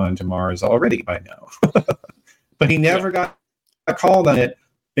have gone to Mars already by now. But he never got called on it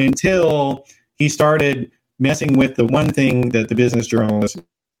until he started messing with the one thing that the business journalists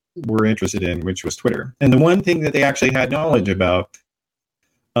were interested in, which was Twitter. And the one thing that they actually had knowledge about,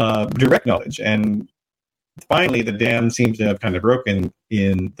 direct knowledge. And finally, the dam seems to have kind of broken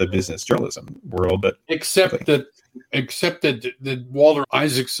in the business journalism world. But except that Walter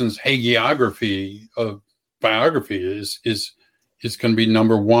Isaacson's hagiography of biography is going to be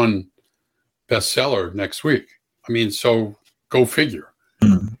 #1 bestseller next week. I mean, so go figure.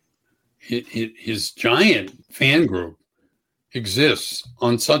 Mm-hmm. His giant fan group exists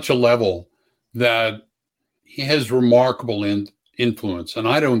on such a level that he has remarkable influence. And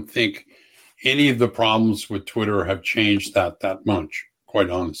I don't think any of the problems with Twitter have changed that much,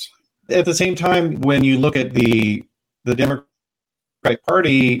 quite honestly. At the same time, when you look at the Democratic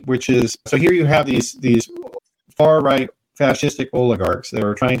Party, which is, so here you have these far-right fascistic oligarchs that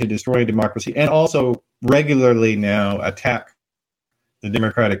are trying to destroy democracy and also regularly now attack the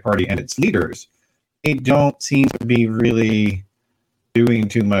Democratic Party and its leaders. They don't seem to be really doing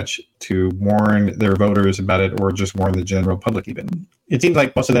too much to warn their voters about it, or just warn the general public even. It seems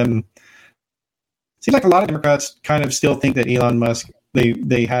like most of them, seems like a lot of Democrats kind of still think that Elon Musk,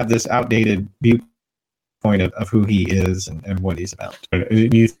 they have this outdated viewpoint of who he is and what he's about.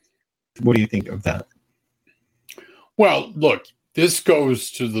 What do you think of that? Well, look, this goes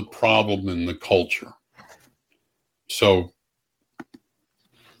to the problem in the culture. So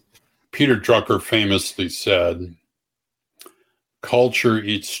Peter Drucker famously said, culture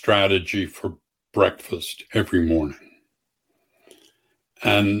eats strategy for breakfast every morning.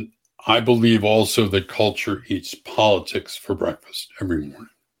 And I believe also that culture eats politics for breakfast every morning.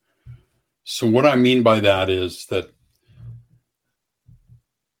 So what I mean by that is that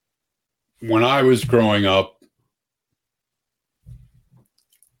when I was growing up,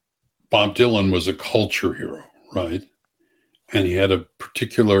 Bob Dylan was a culture hero, right? And he had a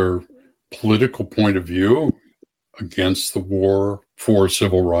particular political point of view against the war, for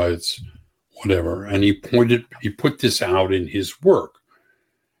civil rights, whatever. And he put this out in his work.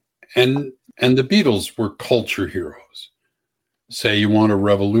 And the Beatles were culture heroes. Say you want a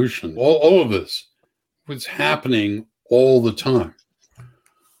revolution. All of this was happening all the time.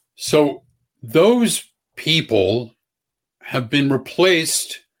 So those people have been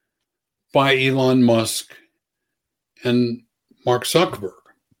replaced by Elon Musk and Mark Zuckerberg.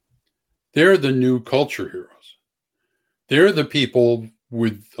 They're the new culture heroes. They're the people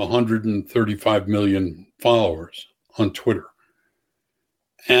with 135 million followers on Twitter.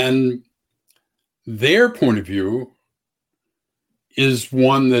 And their point of view is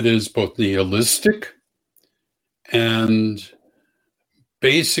one that is both nihilistic and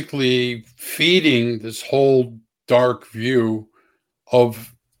basically feeding this whole dark view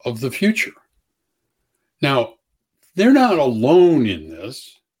of the future. Now, they're not alone in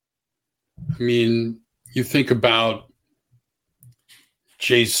this. I mean, you think about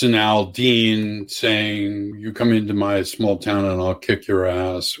Jason Aldean saying, you come into my small town and I'll kick your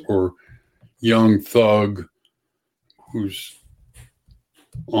ass, or Young Thug, who's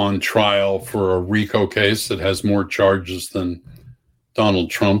on trial for a RICO case that has more charges than Donald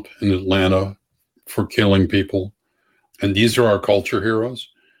Trump in Atlanta for killing people. And these are our culture heroes.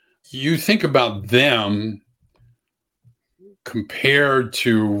 You think about them compared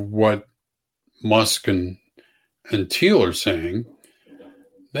to what Musk and Thiel are saying.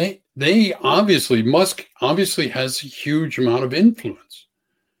 Musk obviously has a huge amount of influence.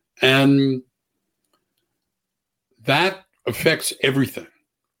 And that affects everything.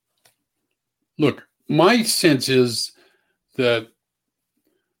 Look, my sense is that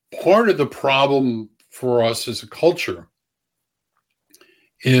part of the problem for us as a culture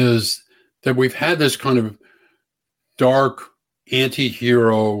is that we've had this kind of dark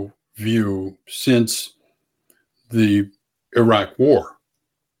anti-hero view since the Iraq War.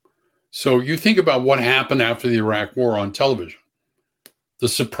 So you think about what happened after the Iraq War on television. The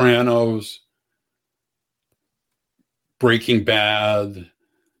Sopranos, Breaking Bad,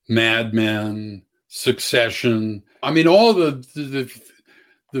 Mad Men, Succession. I mean, all the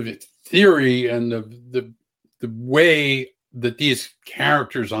theory and the way that these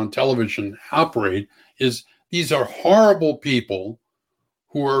characters on television operate is these are horrible people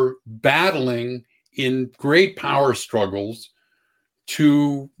who are battling in great power struggles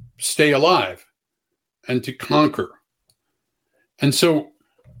to stay alive and to conquer. And so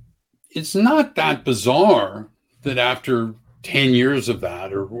it's not that bizarre that after 10 years of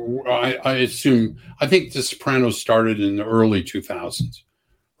that, or I think The Sopranos started in the early 2000s,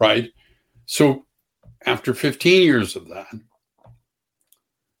 right? So after 15 years of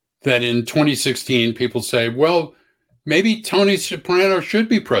that in 2016, people say, well, maybe Tony Soprano should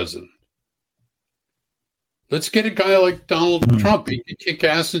be president. Let's get a guy like Donald Trump. He can kick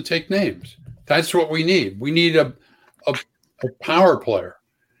ass and take names. That's what we need. We need a power player.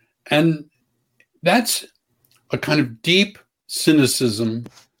 And that's a kind of deep cynicism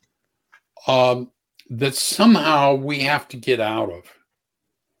that somehow we have to get out of.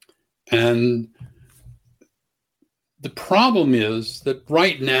 And the problem is that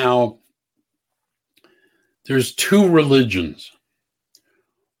right now, there's two religions.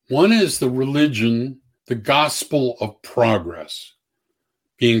 One is the religion, the gospel of progress,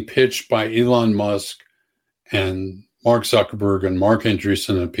 being pitched by Elon Musk and Mark Zuckerberg and Mark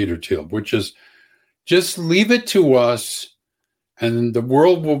Andreessen and Peter Thiel, which is just leave it to us and the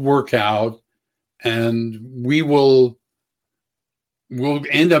world will work out and we'll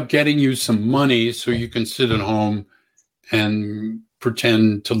end up getting you some money so you can sit at home and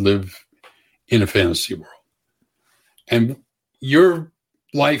pretend to live in a fantasy world. And your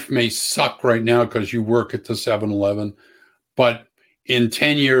life may suck right now because you work at the 7-Eleven, but in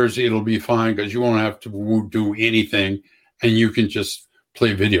 10 years, it'll be fine because you won't have to do anything and you can just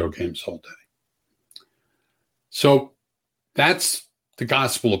play video games all day. So that's the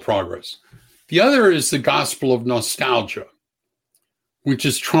gospel of progress. The other is the gospel of nostalgia, which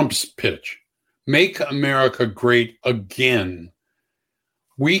is Trump's pitch. Make America great again.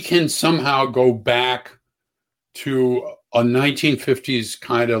 We can somehow go back to a 1950s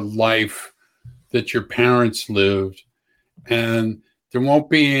kind of life that your parents lived, and there won't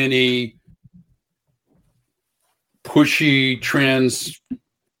be any pushy trans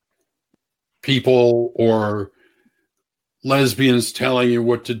people or lesbians telling you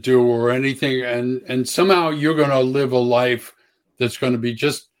what to do or anything. And somehow you're going to live a life that's going to be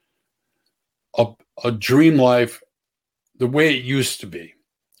just a dream life the way it used to be.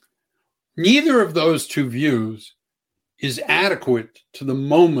 Neither of those two views is adequate to the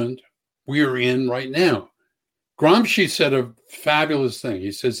moment we are in right now. Gramsci said a fabulous thing.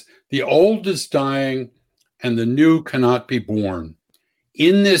 He says, the old is dying and the new cannot be born.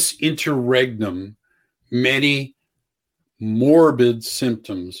 In this interregnum, many morbid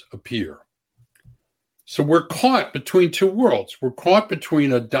symptoms appear. So we're caught between two worlds. We're caught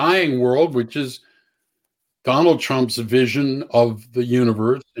between a dying world, which is Donald Trump's vision of the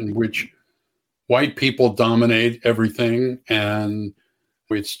universe in which white people dominate everything and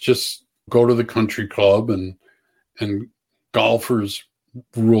it's just go to the country club and golfers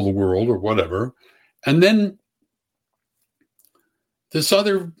rule the world or whatever. And then this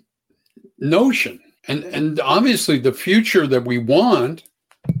other notion. And obviously the future that we want,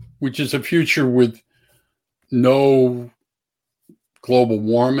 which is a future with no global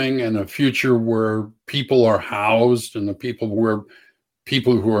warming and a future where people are housed and the people who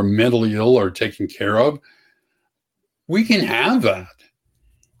are mentally ill are taken care of, we can have that.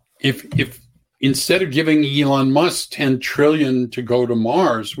 If instead of giving Elon Musk 10 trillion to go to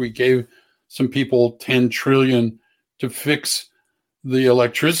Mars, we gave some people 10 trillion to fix the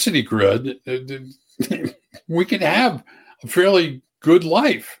electricity grid, we could have a fairly good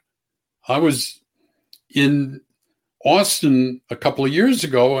life. I was in Austin a couple of years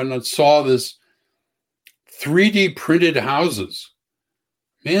ago and I saw this 3D printed houses.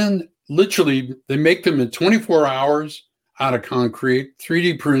 Man, literally, they make them in 24 hours out of concrete,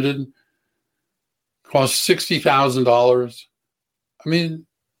 3D printed, cost $60,000. I mean,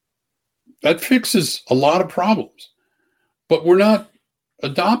 that fixes a lot of problems, but we're not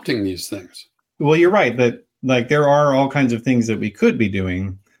adopting these things. Well, you're right that Like there are all kinds of things that we could be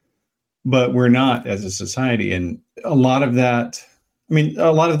doing, but we're not as a society. And a lot of that,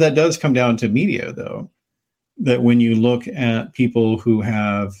 a lot of that does come down to media, though, that when you look at people who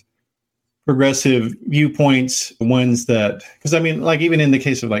have progressive viewpoints, ones that, because like even in the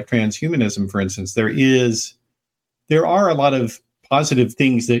case of like transhumanism, for instance, there are a lot of positive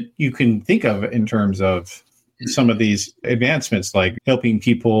things that you can think of in terms of some of these advancements, like helping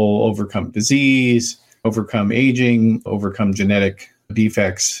people overcome disease, overcome aging, overcome genetic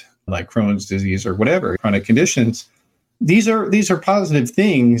defects like Crohn's disease or whatever, chronic conditions. These are positive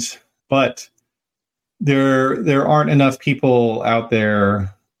things, but there aren't enough people out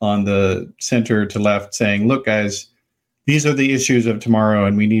there on the center to left saying, look, guys, these are the issues of tomorrow,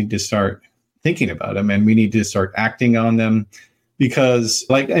 and we need to start thinking about them, and we need to start acting on them, because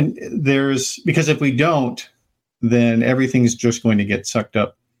if we don't, then everything's just going to get sucked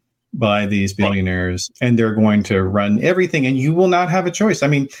up by these billionaires, and they're going to run everything, and you will not have a choice.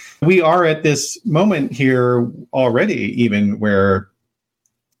 We are at this moment here already, even where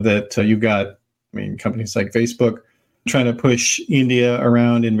that you've got, companies like Facebook trying to push India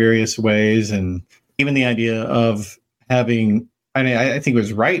around in various ways, and even the idea of having, I think it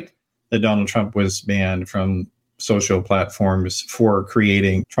was right that Donald Trump was banned from social platforms for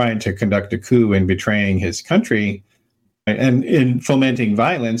trying to conduct a coup and betraying his country and in fomenting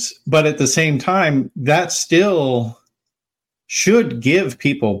violence. But at the same time, that still should give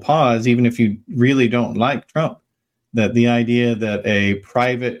people pause, even if you really don't like Trump, that the idea that a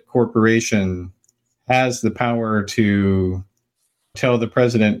private corporation has the power to tell the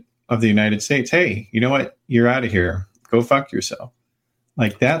president of the United States, hey, you know what? You're out of here. Go fuck yourself.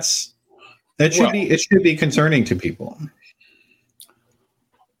 Like it should be concerning to people.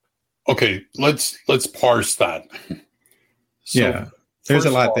 Okay, let's parse that. So, there's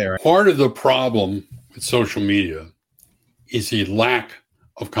a lot there. Part of the problem with social media is a lack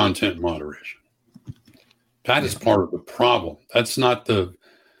of content moderation. That is part of the problem. That's not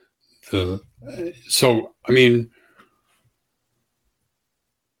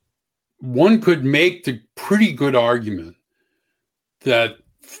one could make the pretty good argument that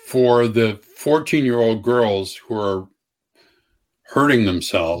for the 14-year-old girls who are hurting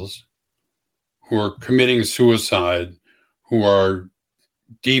themselves, who are committing suicide, who are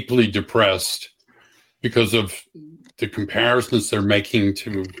deeply depressed because of the comparisons they're making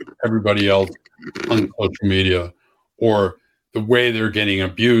to everybody else on social media, or the way they're getting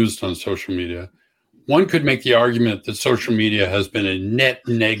abused on social media, one could make the argument that social media has been a net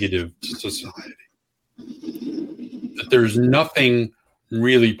negative to society, that there's nothing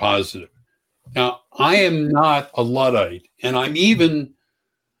really positive. Now, I am not a Luddite, and I'm even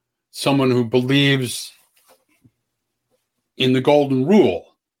someone who believes in the golden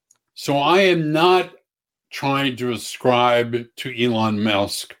rule. So I am not trying to ascribe to Elon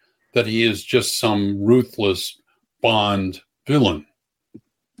Musk that he is just some ruthless Bond villain,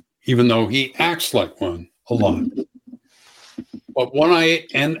 even though he acts like one a lot. But when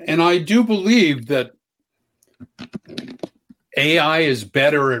I do believe that AI is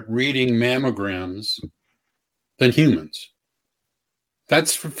better at reading mammograms than humans.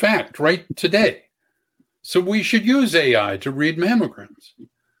 That's for fact right today. So we should use AI to read mammograms.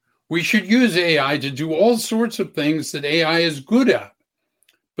 We should use AI to do all sorts of things that AI is good at.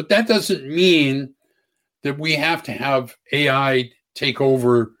 But that doesn't mean that we have to have AI take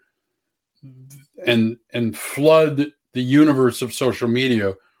over and flood the universe of social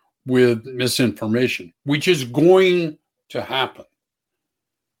media with misinformation, which is going to happen.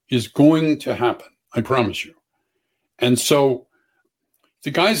 I promise you. And so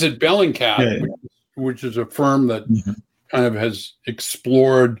the guys at Bellingcat, which is a firm that kind of has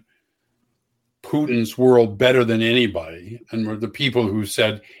explored Putin's world better than anybody, and were the people who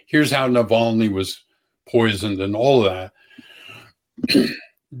said, here's how Navalny was poisoned and all of that.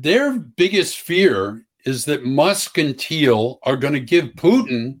 Their biggest fear is that Musk and Thiel are going to give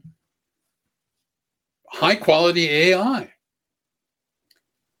Putin high quality AI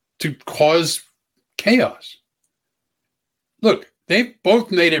to cause chaos. Look, they've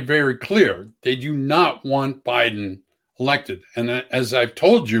both made it very clear they do not want Biden elected. And as I've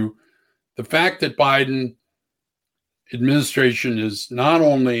told you, the fact that Biden administration is not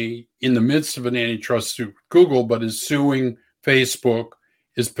only in the midst of an antitrust suit with Google, but is suing Facebook,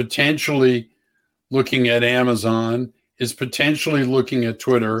 is potentially looking at Amazon, is potentially looking at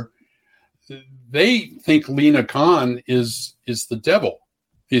Twitter. They think Lina Khan is the devil,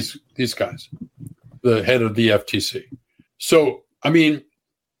 these guys, the head of the FTC. So, I mean,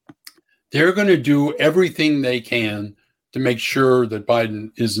 they're going to do everything they can to make sure that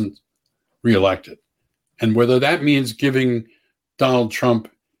Biden isn't reelected. And whether that means giving Donald Trump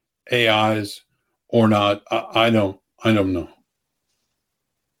AIs or not, I don't know.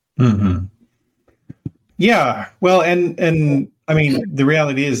 Mm-hmm. Yeah. Well, and I mean, the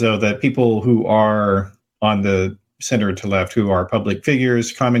reality is, though, that people who are on the center to left, who are public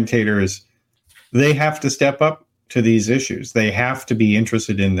figures, commentators, they have to step up to these issues. They have to be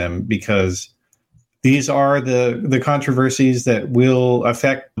interested in them, because these are the controversies that will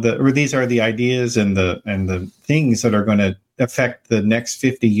affect these are the ideas and the things that are going to affect the next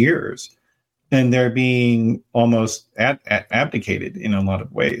 50 years. And they're being almost abdicated in a lot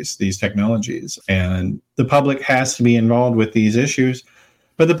of ways, these technologies. And the public has to be involved with these issues,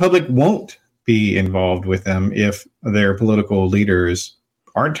 but the public won't be involved with them if their political leaders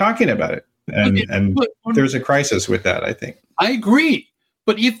aren't talking about it. And there's a crisis with that, I think. I agree.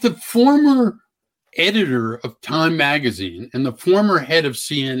 But if the former editor of Time magazine and the former head of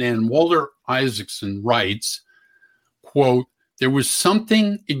CNN, Walter Isaacson, writes, quote, "There was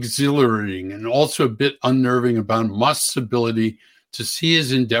something exhilarating and also a bit unnerving about Musk's ability to see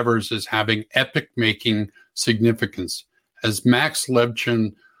his endeavors as having epic-making significance. As Max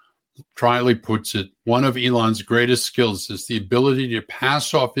Levchin dryly puts it, one of Elon's greatest skills is the ability to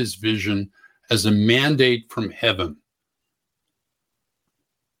pass off his vision as a mandate from heaven."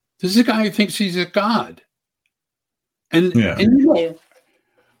 This is a guy who thinks he's a god. And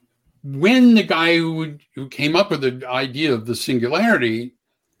when the guy who came up with the idea of the singularity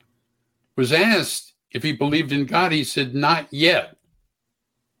was asked if he believed in God, he said, "Not yet."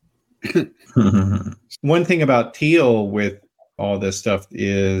 One thing about Thiel with all this stuff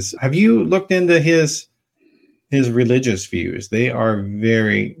is, have you looked into his religious views? They are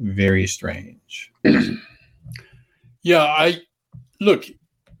very, very strange. Yeah, I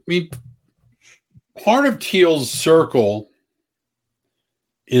mean, part of Thiel's circle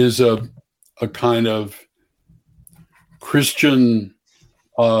is a kind of Christian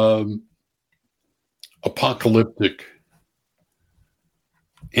apocalyptic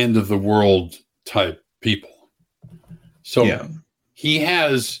end of the world type people. So he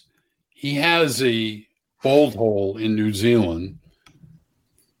has a bolt hole in New Zealand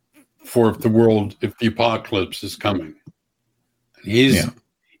for if the apocalypse is coming. He's a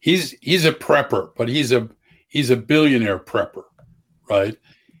prepper, but he's a billionaire prepper, right?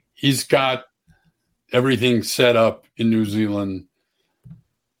 He's got everything set up in New Zealand,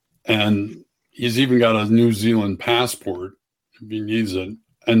 and he's even got a New Zealand passport if he needs it.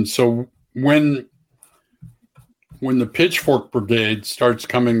 And so when the Pitchfork Brigade starts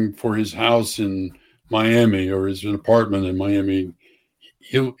coming for his house in Miami or his apartment in Miami,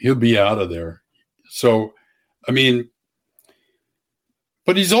 he'll be out of there. So, I mean,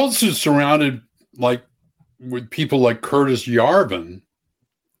 but he's also surrounded with people like Curtis Yarvin,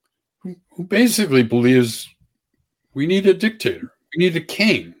 who basically believes we need a dictator, we need a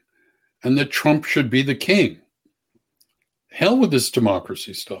king, and that Trump should be the king. Hell with this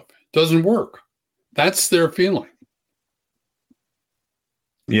democracy stuff. It doesn't work. That's their feeling.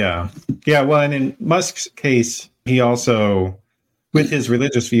 Yeah. Well, and in Musk's case, he also, with his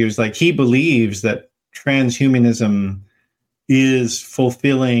religious views, he believes that transhumanism is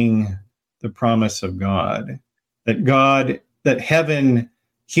fulfilling the promise of God, that heaven,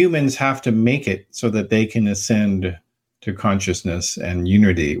 humans have to make it so that they can ascend to consciousness and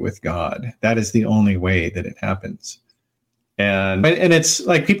unity with God. That is the only way that it happens. And it's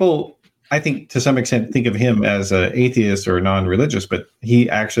people, I think, to some extent, think of him as an atheist or non-religious, but he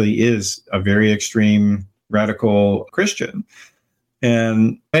actually is a very extreme, radical Christian.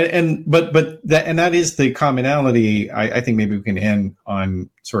 And that is the commonality. I think maybe we can end on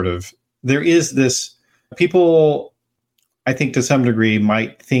sort of, there is this, people, I think to some degree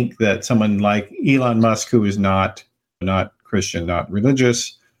might think that someone like Elon Musk, who is not Christian, not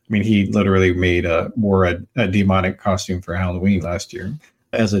religious. I mean, he literally wore a demonic costume for Halloween last year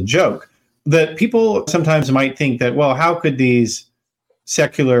as a joke. That people sometimes might think that, well, how could these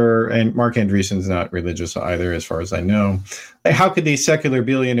secular, and Mark Andreessen's not religious either, as far as I know, how could these secular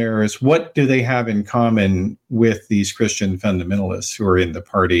billionaires, what do they have in common with these Christian fundamentalists who are in the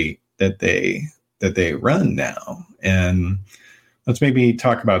party that they run now? And let's maybe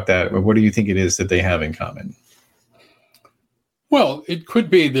talk about that. What do you think it is that they have in common? Well, it could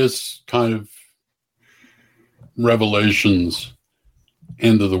be this kind of Revelations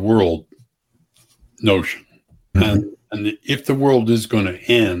end of the world notion. Mm-hmm. And if the world is going to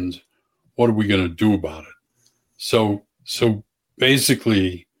end, what are we going to do about it? So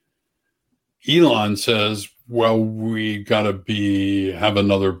basically, Elon says, well, we got to have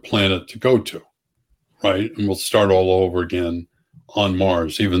another planet to go to, right? And we'll start all over again on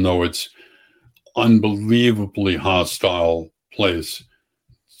Mars, even though it's unbelievably hostile place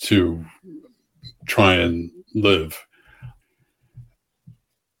to try and live.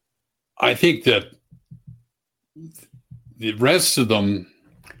 I think that the rest of them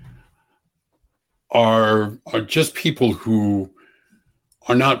are just people who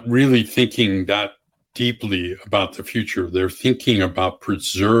are not really thinking that deeply about the future. They're thinking about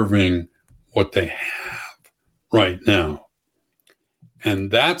preserving what they have right now.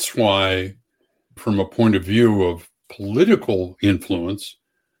 And that's why, from a point of view of political influence,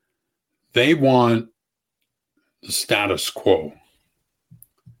 they want the status quo.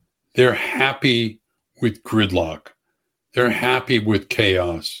 They're happy with gridlock. They're happy with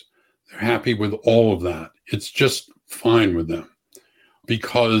chaos. They're happy with all of that. It's just fine with them.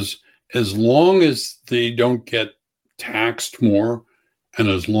 Because as long as they don't get taxed more, and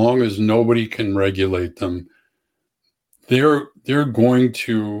as long as nobody can regulate them, they're going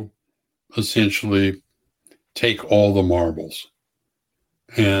to essentially take all the marbles.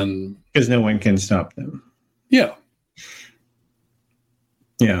 And because no one can stop them. Yeah.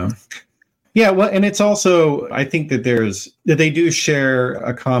 Yeah. Yeah. Well, and it's also, I think that they do share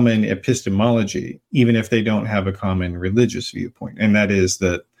a common epistemology, even if they don't have a common religious viewpoint. And that is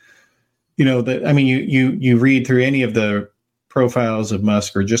that, you read through any of the profiles of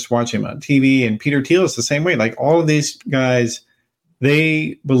Musk or just watch him on TV, and Peter Thiel is the same way. Like, all of these guys,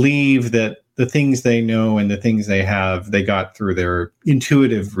 they believe that the things they know and the things they have, they got through their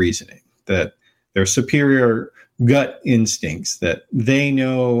intuitive reasoning, that their superior gut instincts, that they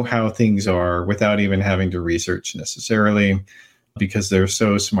know how things are without even having to research necessarily, because they're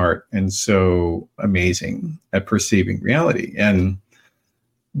so smart and so amazing at perceiving reality. And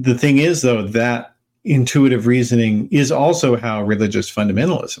the thing is, though, that intuitive reasoning is also how religious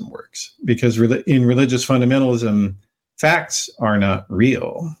fundamentalism works, because in religious fundamentalism, facts are not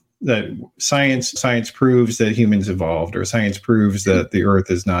real. That science proves that humans evolved, or science proves that the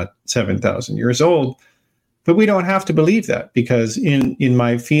earth is not 7,000 years old. But we don't have to believe that, because in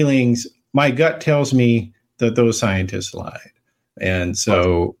my feelings, my gut tells me that those scientists lied. And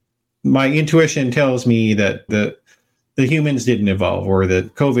so my intuition tells me that the humans didn't evolve, or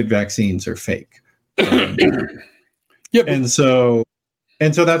that COVID vaccines are fake. Yep. And so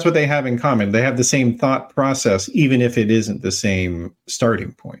that's what they have in common. They have the same thought process, even if it isn't the same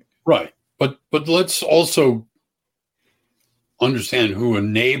starting point. Right. But let's also understand who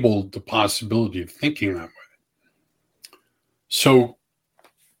enabled the possibility of thinking that way. So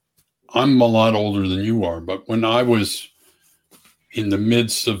I'm a lot older than you are, but when I was in the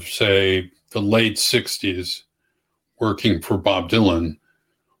midst of, say, the late 60s, working for Bob Dylan,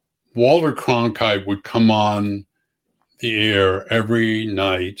 Walter Cronkite would come on the air every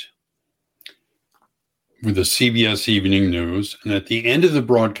night with the CBS Evening News. And at the end of the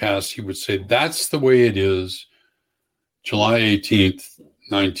broadcast, he would say, "That's the way it is, July 18th,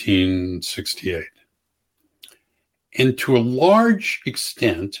 1968. And to a large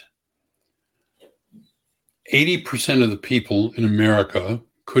extent, 80% of the people in America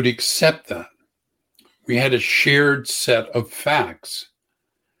could accept that. We had a shared set of facts.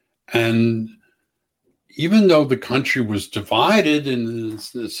 And even though the country was divided in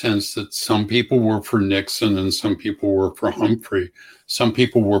the sense that some people were for Nixon and some people were for Humphrey, some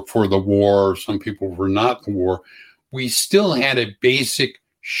people were for the war, some people were not the war, we still had a basic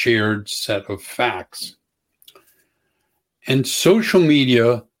shared set of facts. And social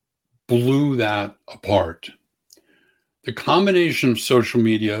media blew that apart. The combination of social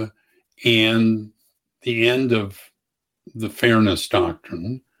media and the end of the fairness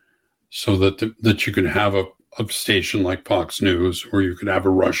doctrine, so that you could have a station like Fox News, or you could have a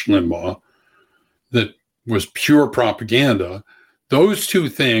Rush Limbaugh that was pure propaganda, those two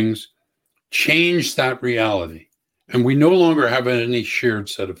things changed that reality. And we no longer have any shared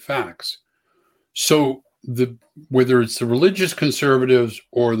set of facts. So whether it's the religious conservatives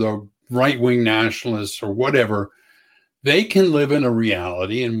or the right-wing nationalists or whatever, they can live in a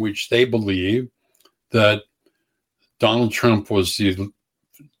reality in which they believe that Donald Trump was the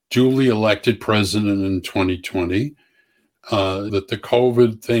duly elected president in 2020, that the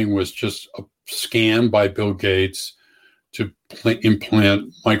COVID thing was just a scam by Bill Gates to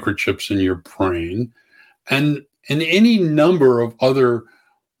implant microchips in your brain, and any number of other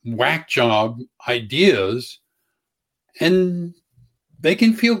whack job ideas, and they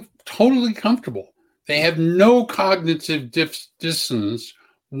can feel totally comfortable. They have no cognitive dissonance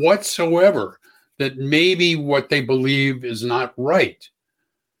whatsoever that maybe what they believe is not right,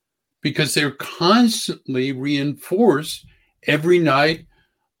 because they're constantly reinforced every night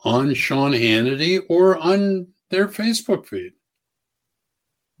on Sean Hannity or on their Facebook feed.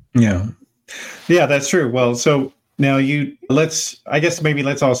 Yeah. Yeah, that's true. Well, so now let's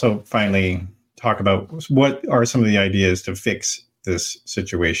also finally talk about what are some of the ideas to fix this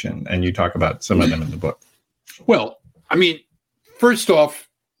situation. And you talk about some of them in the book. Well, I mean, first off,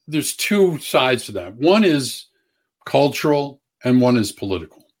 there's two sides to that. One is cultural and one is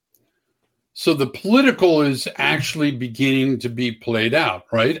political. So the political is actually beginning to be played out,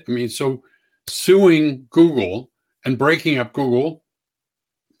 right? I mean, so suing Google and breaking up Google,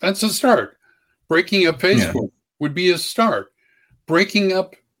 that's a start. Breaking up Facebook would be a start. Breaking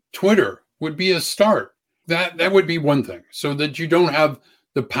up Twitter would be a start. That would be one thing, so that you don't have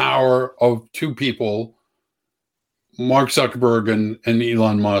the power of two people, Mark Zuckerberg and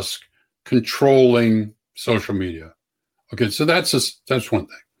Elon Musk, controlling social media. Okay, so that's one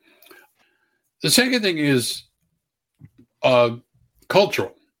thing. The second thing is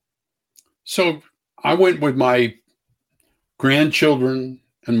cultural. So I went with my grandchildren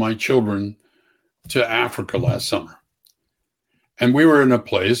and my children to Africa last summer. And we were in a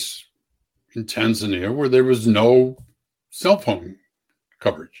place in Tanzania where there was no cell phone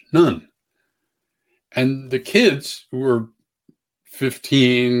coverage, none. And the kids who were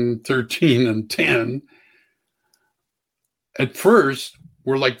 15, 13, and 10, at first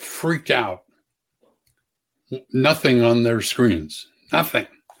were like freaked out. Nothing on their screens, nothing.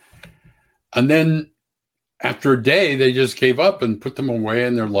 And then after a day, they just gave up and put them away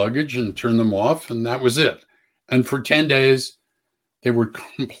in their luggage and turned them off, and that was it. And for 10 days, they were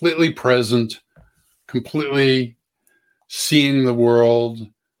completely present, completely seeing the world,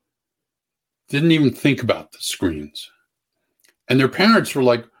 didn't even think about the screens. And their parents were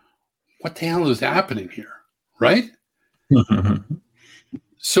like, what the hell is happening here, right?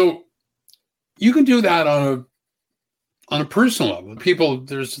 So you can do that on a personal level.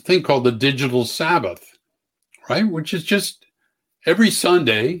 There's a thing called the digital Sabbath, right? Which is just every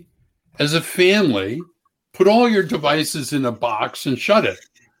Sunday, as a family, put all your devices in a box and shut it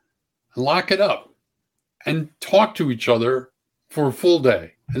and lock it up and talk to each other for a full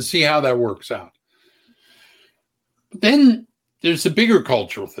day and see how that works out. But then there's the bigger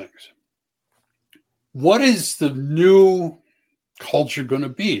cultural things. What is the new culture going to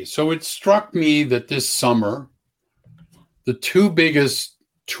be? So it struck me that this summer, the two biggest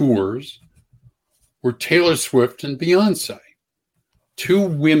tours were Taylor Swift and Beyonce. Two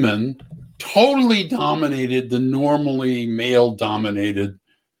women totally dominated the normally male-dominated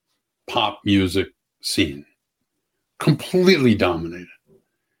pop music scene. Completely dominated.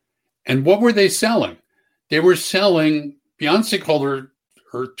 And what were they selling? They were selling, Beyonce called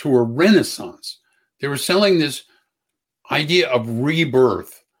her tour Renaissance. They were selling this idea of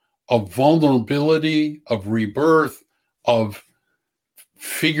rebirth, of vulnerability, of rebirth, of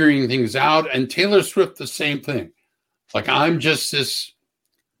figuring things out. And Taylor Swift, the same thing. Like, I'm just this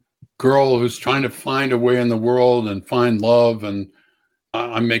girl who's trying to find a way in the world and find love, and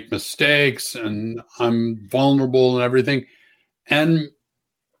I make mistakes and I'm vulnerable and everything. And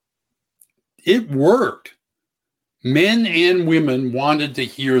it worked. Men and women wanted to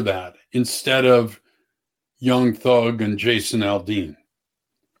hear that instead of Young Thug and Jason Aldean,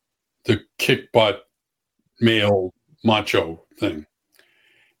 the kick butt male macho thing.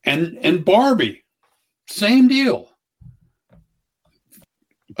 And Barbie, same deal.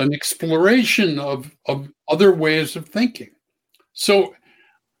 An exploration of other ways of thinking. So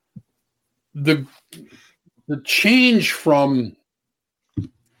the change from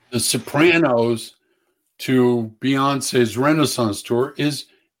The Sopranos to Beyonce's Renaissance tour is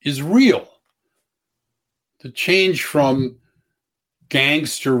real. The change from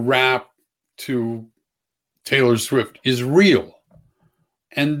gangster rap to Taylor Swift is real.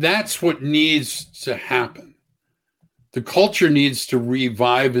 And that's what needs to happen. The culture needs to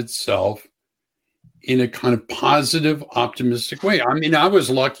revive itself in a kind of positive, optimistic way. I mean, I was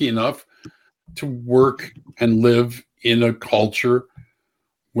lucky enough to work and live in a culture,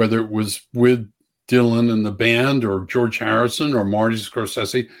 whether it was with Dylan and the band or George Harrison or Marty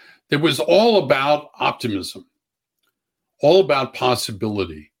Scorsese, that was all about optimism, all about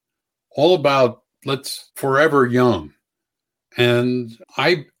possibility, all about let's forever young. And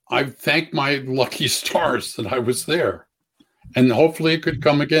I thank my lucky stars that I was there, and hopefully it could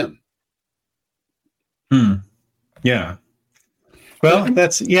come again. Yeah. Well, I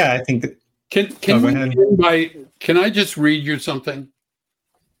think that. Can I just read you something?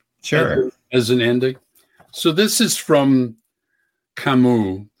 Sure. As an ending. So this is from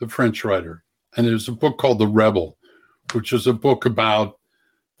Camus, the French writer, and there's a book called The Rebel, which is a book about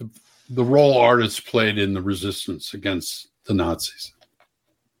the role artists played in the resistance against the Nazis.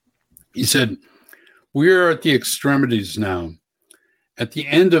 He said, "We are at the extremities now, At the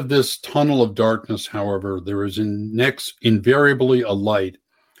end of this tunnel of darkness, however, there is invariably a light,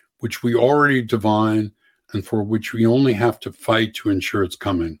 which we already divine and for which we only have to fight to ensure it's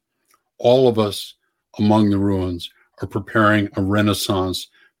coming. All of us among the ruins are preparing a renaissance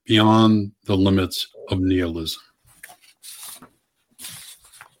beyond the limits of nihilism.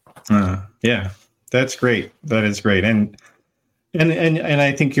 Yeah, that's great. That is great. And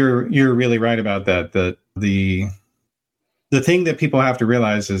I think you're really right about that. That the thing that people have to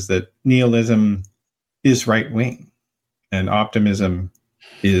realize is that nihilism is right wing and optimism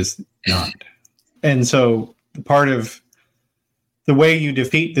is not. And so part of the way you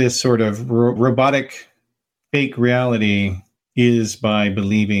defeat this sort of robotic fake reality is by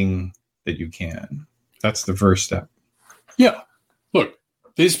believing that you can. That's the first step. Yeah. Look,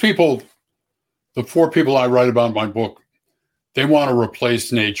 these people, the 4 people I write about in my book, they want to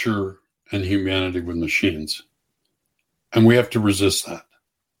replace nature and humanity with machines. And we have to resist that.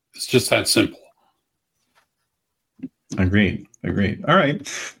 It's just that simple. Agreed. All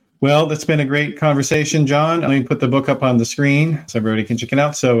right. Well, that's been a great conversation, John. Let me put the book up on the screen so everybody can check it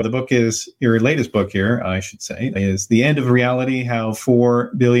out. So the book is, your latest book here, I should say, is The End of Reality, How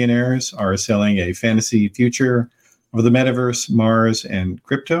 4 Billionaires Are Selling a Fantasy Future of the Metaverse, Mars, and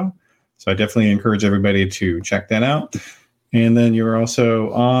Crypto. So I definitely encourage everybody to check that out. And then you're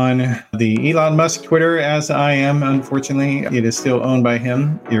also on the Elon Musk Twitter, as I am, unfortunately. It is still owned by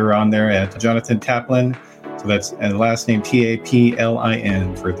him. You're on there at Jonathan Taplin. So that's the last name,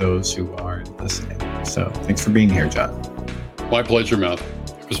 Taplin, for those who are listening. So thanks for being here, John. My pleasure, Matt.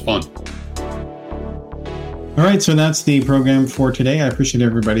 It was fun. All right, so that's the program for today. I appreciate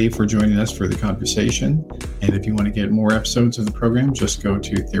everybody for joining us for the conversation. And if you want to get more episodes of the program, just go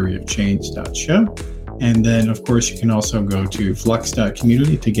to theoryofchange.show. And then, of course, you can also go to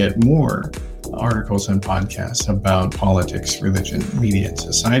flux.community to get more articles and podcasts about politics, religion, media, and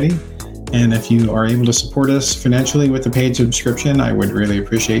society. And if you are able to support us financially with a paid subscription, I would really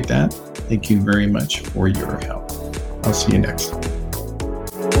appreciate that. Thank you very much for your help. I'll see you next time.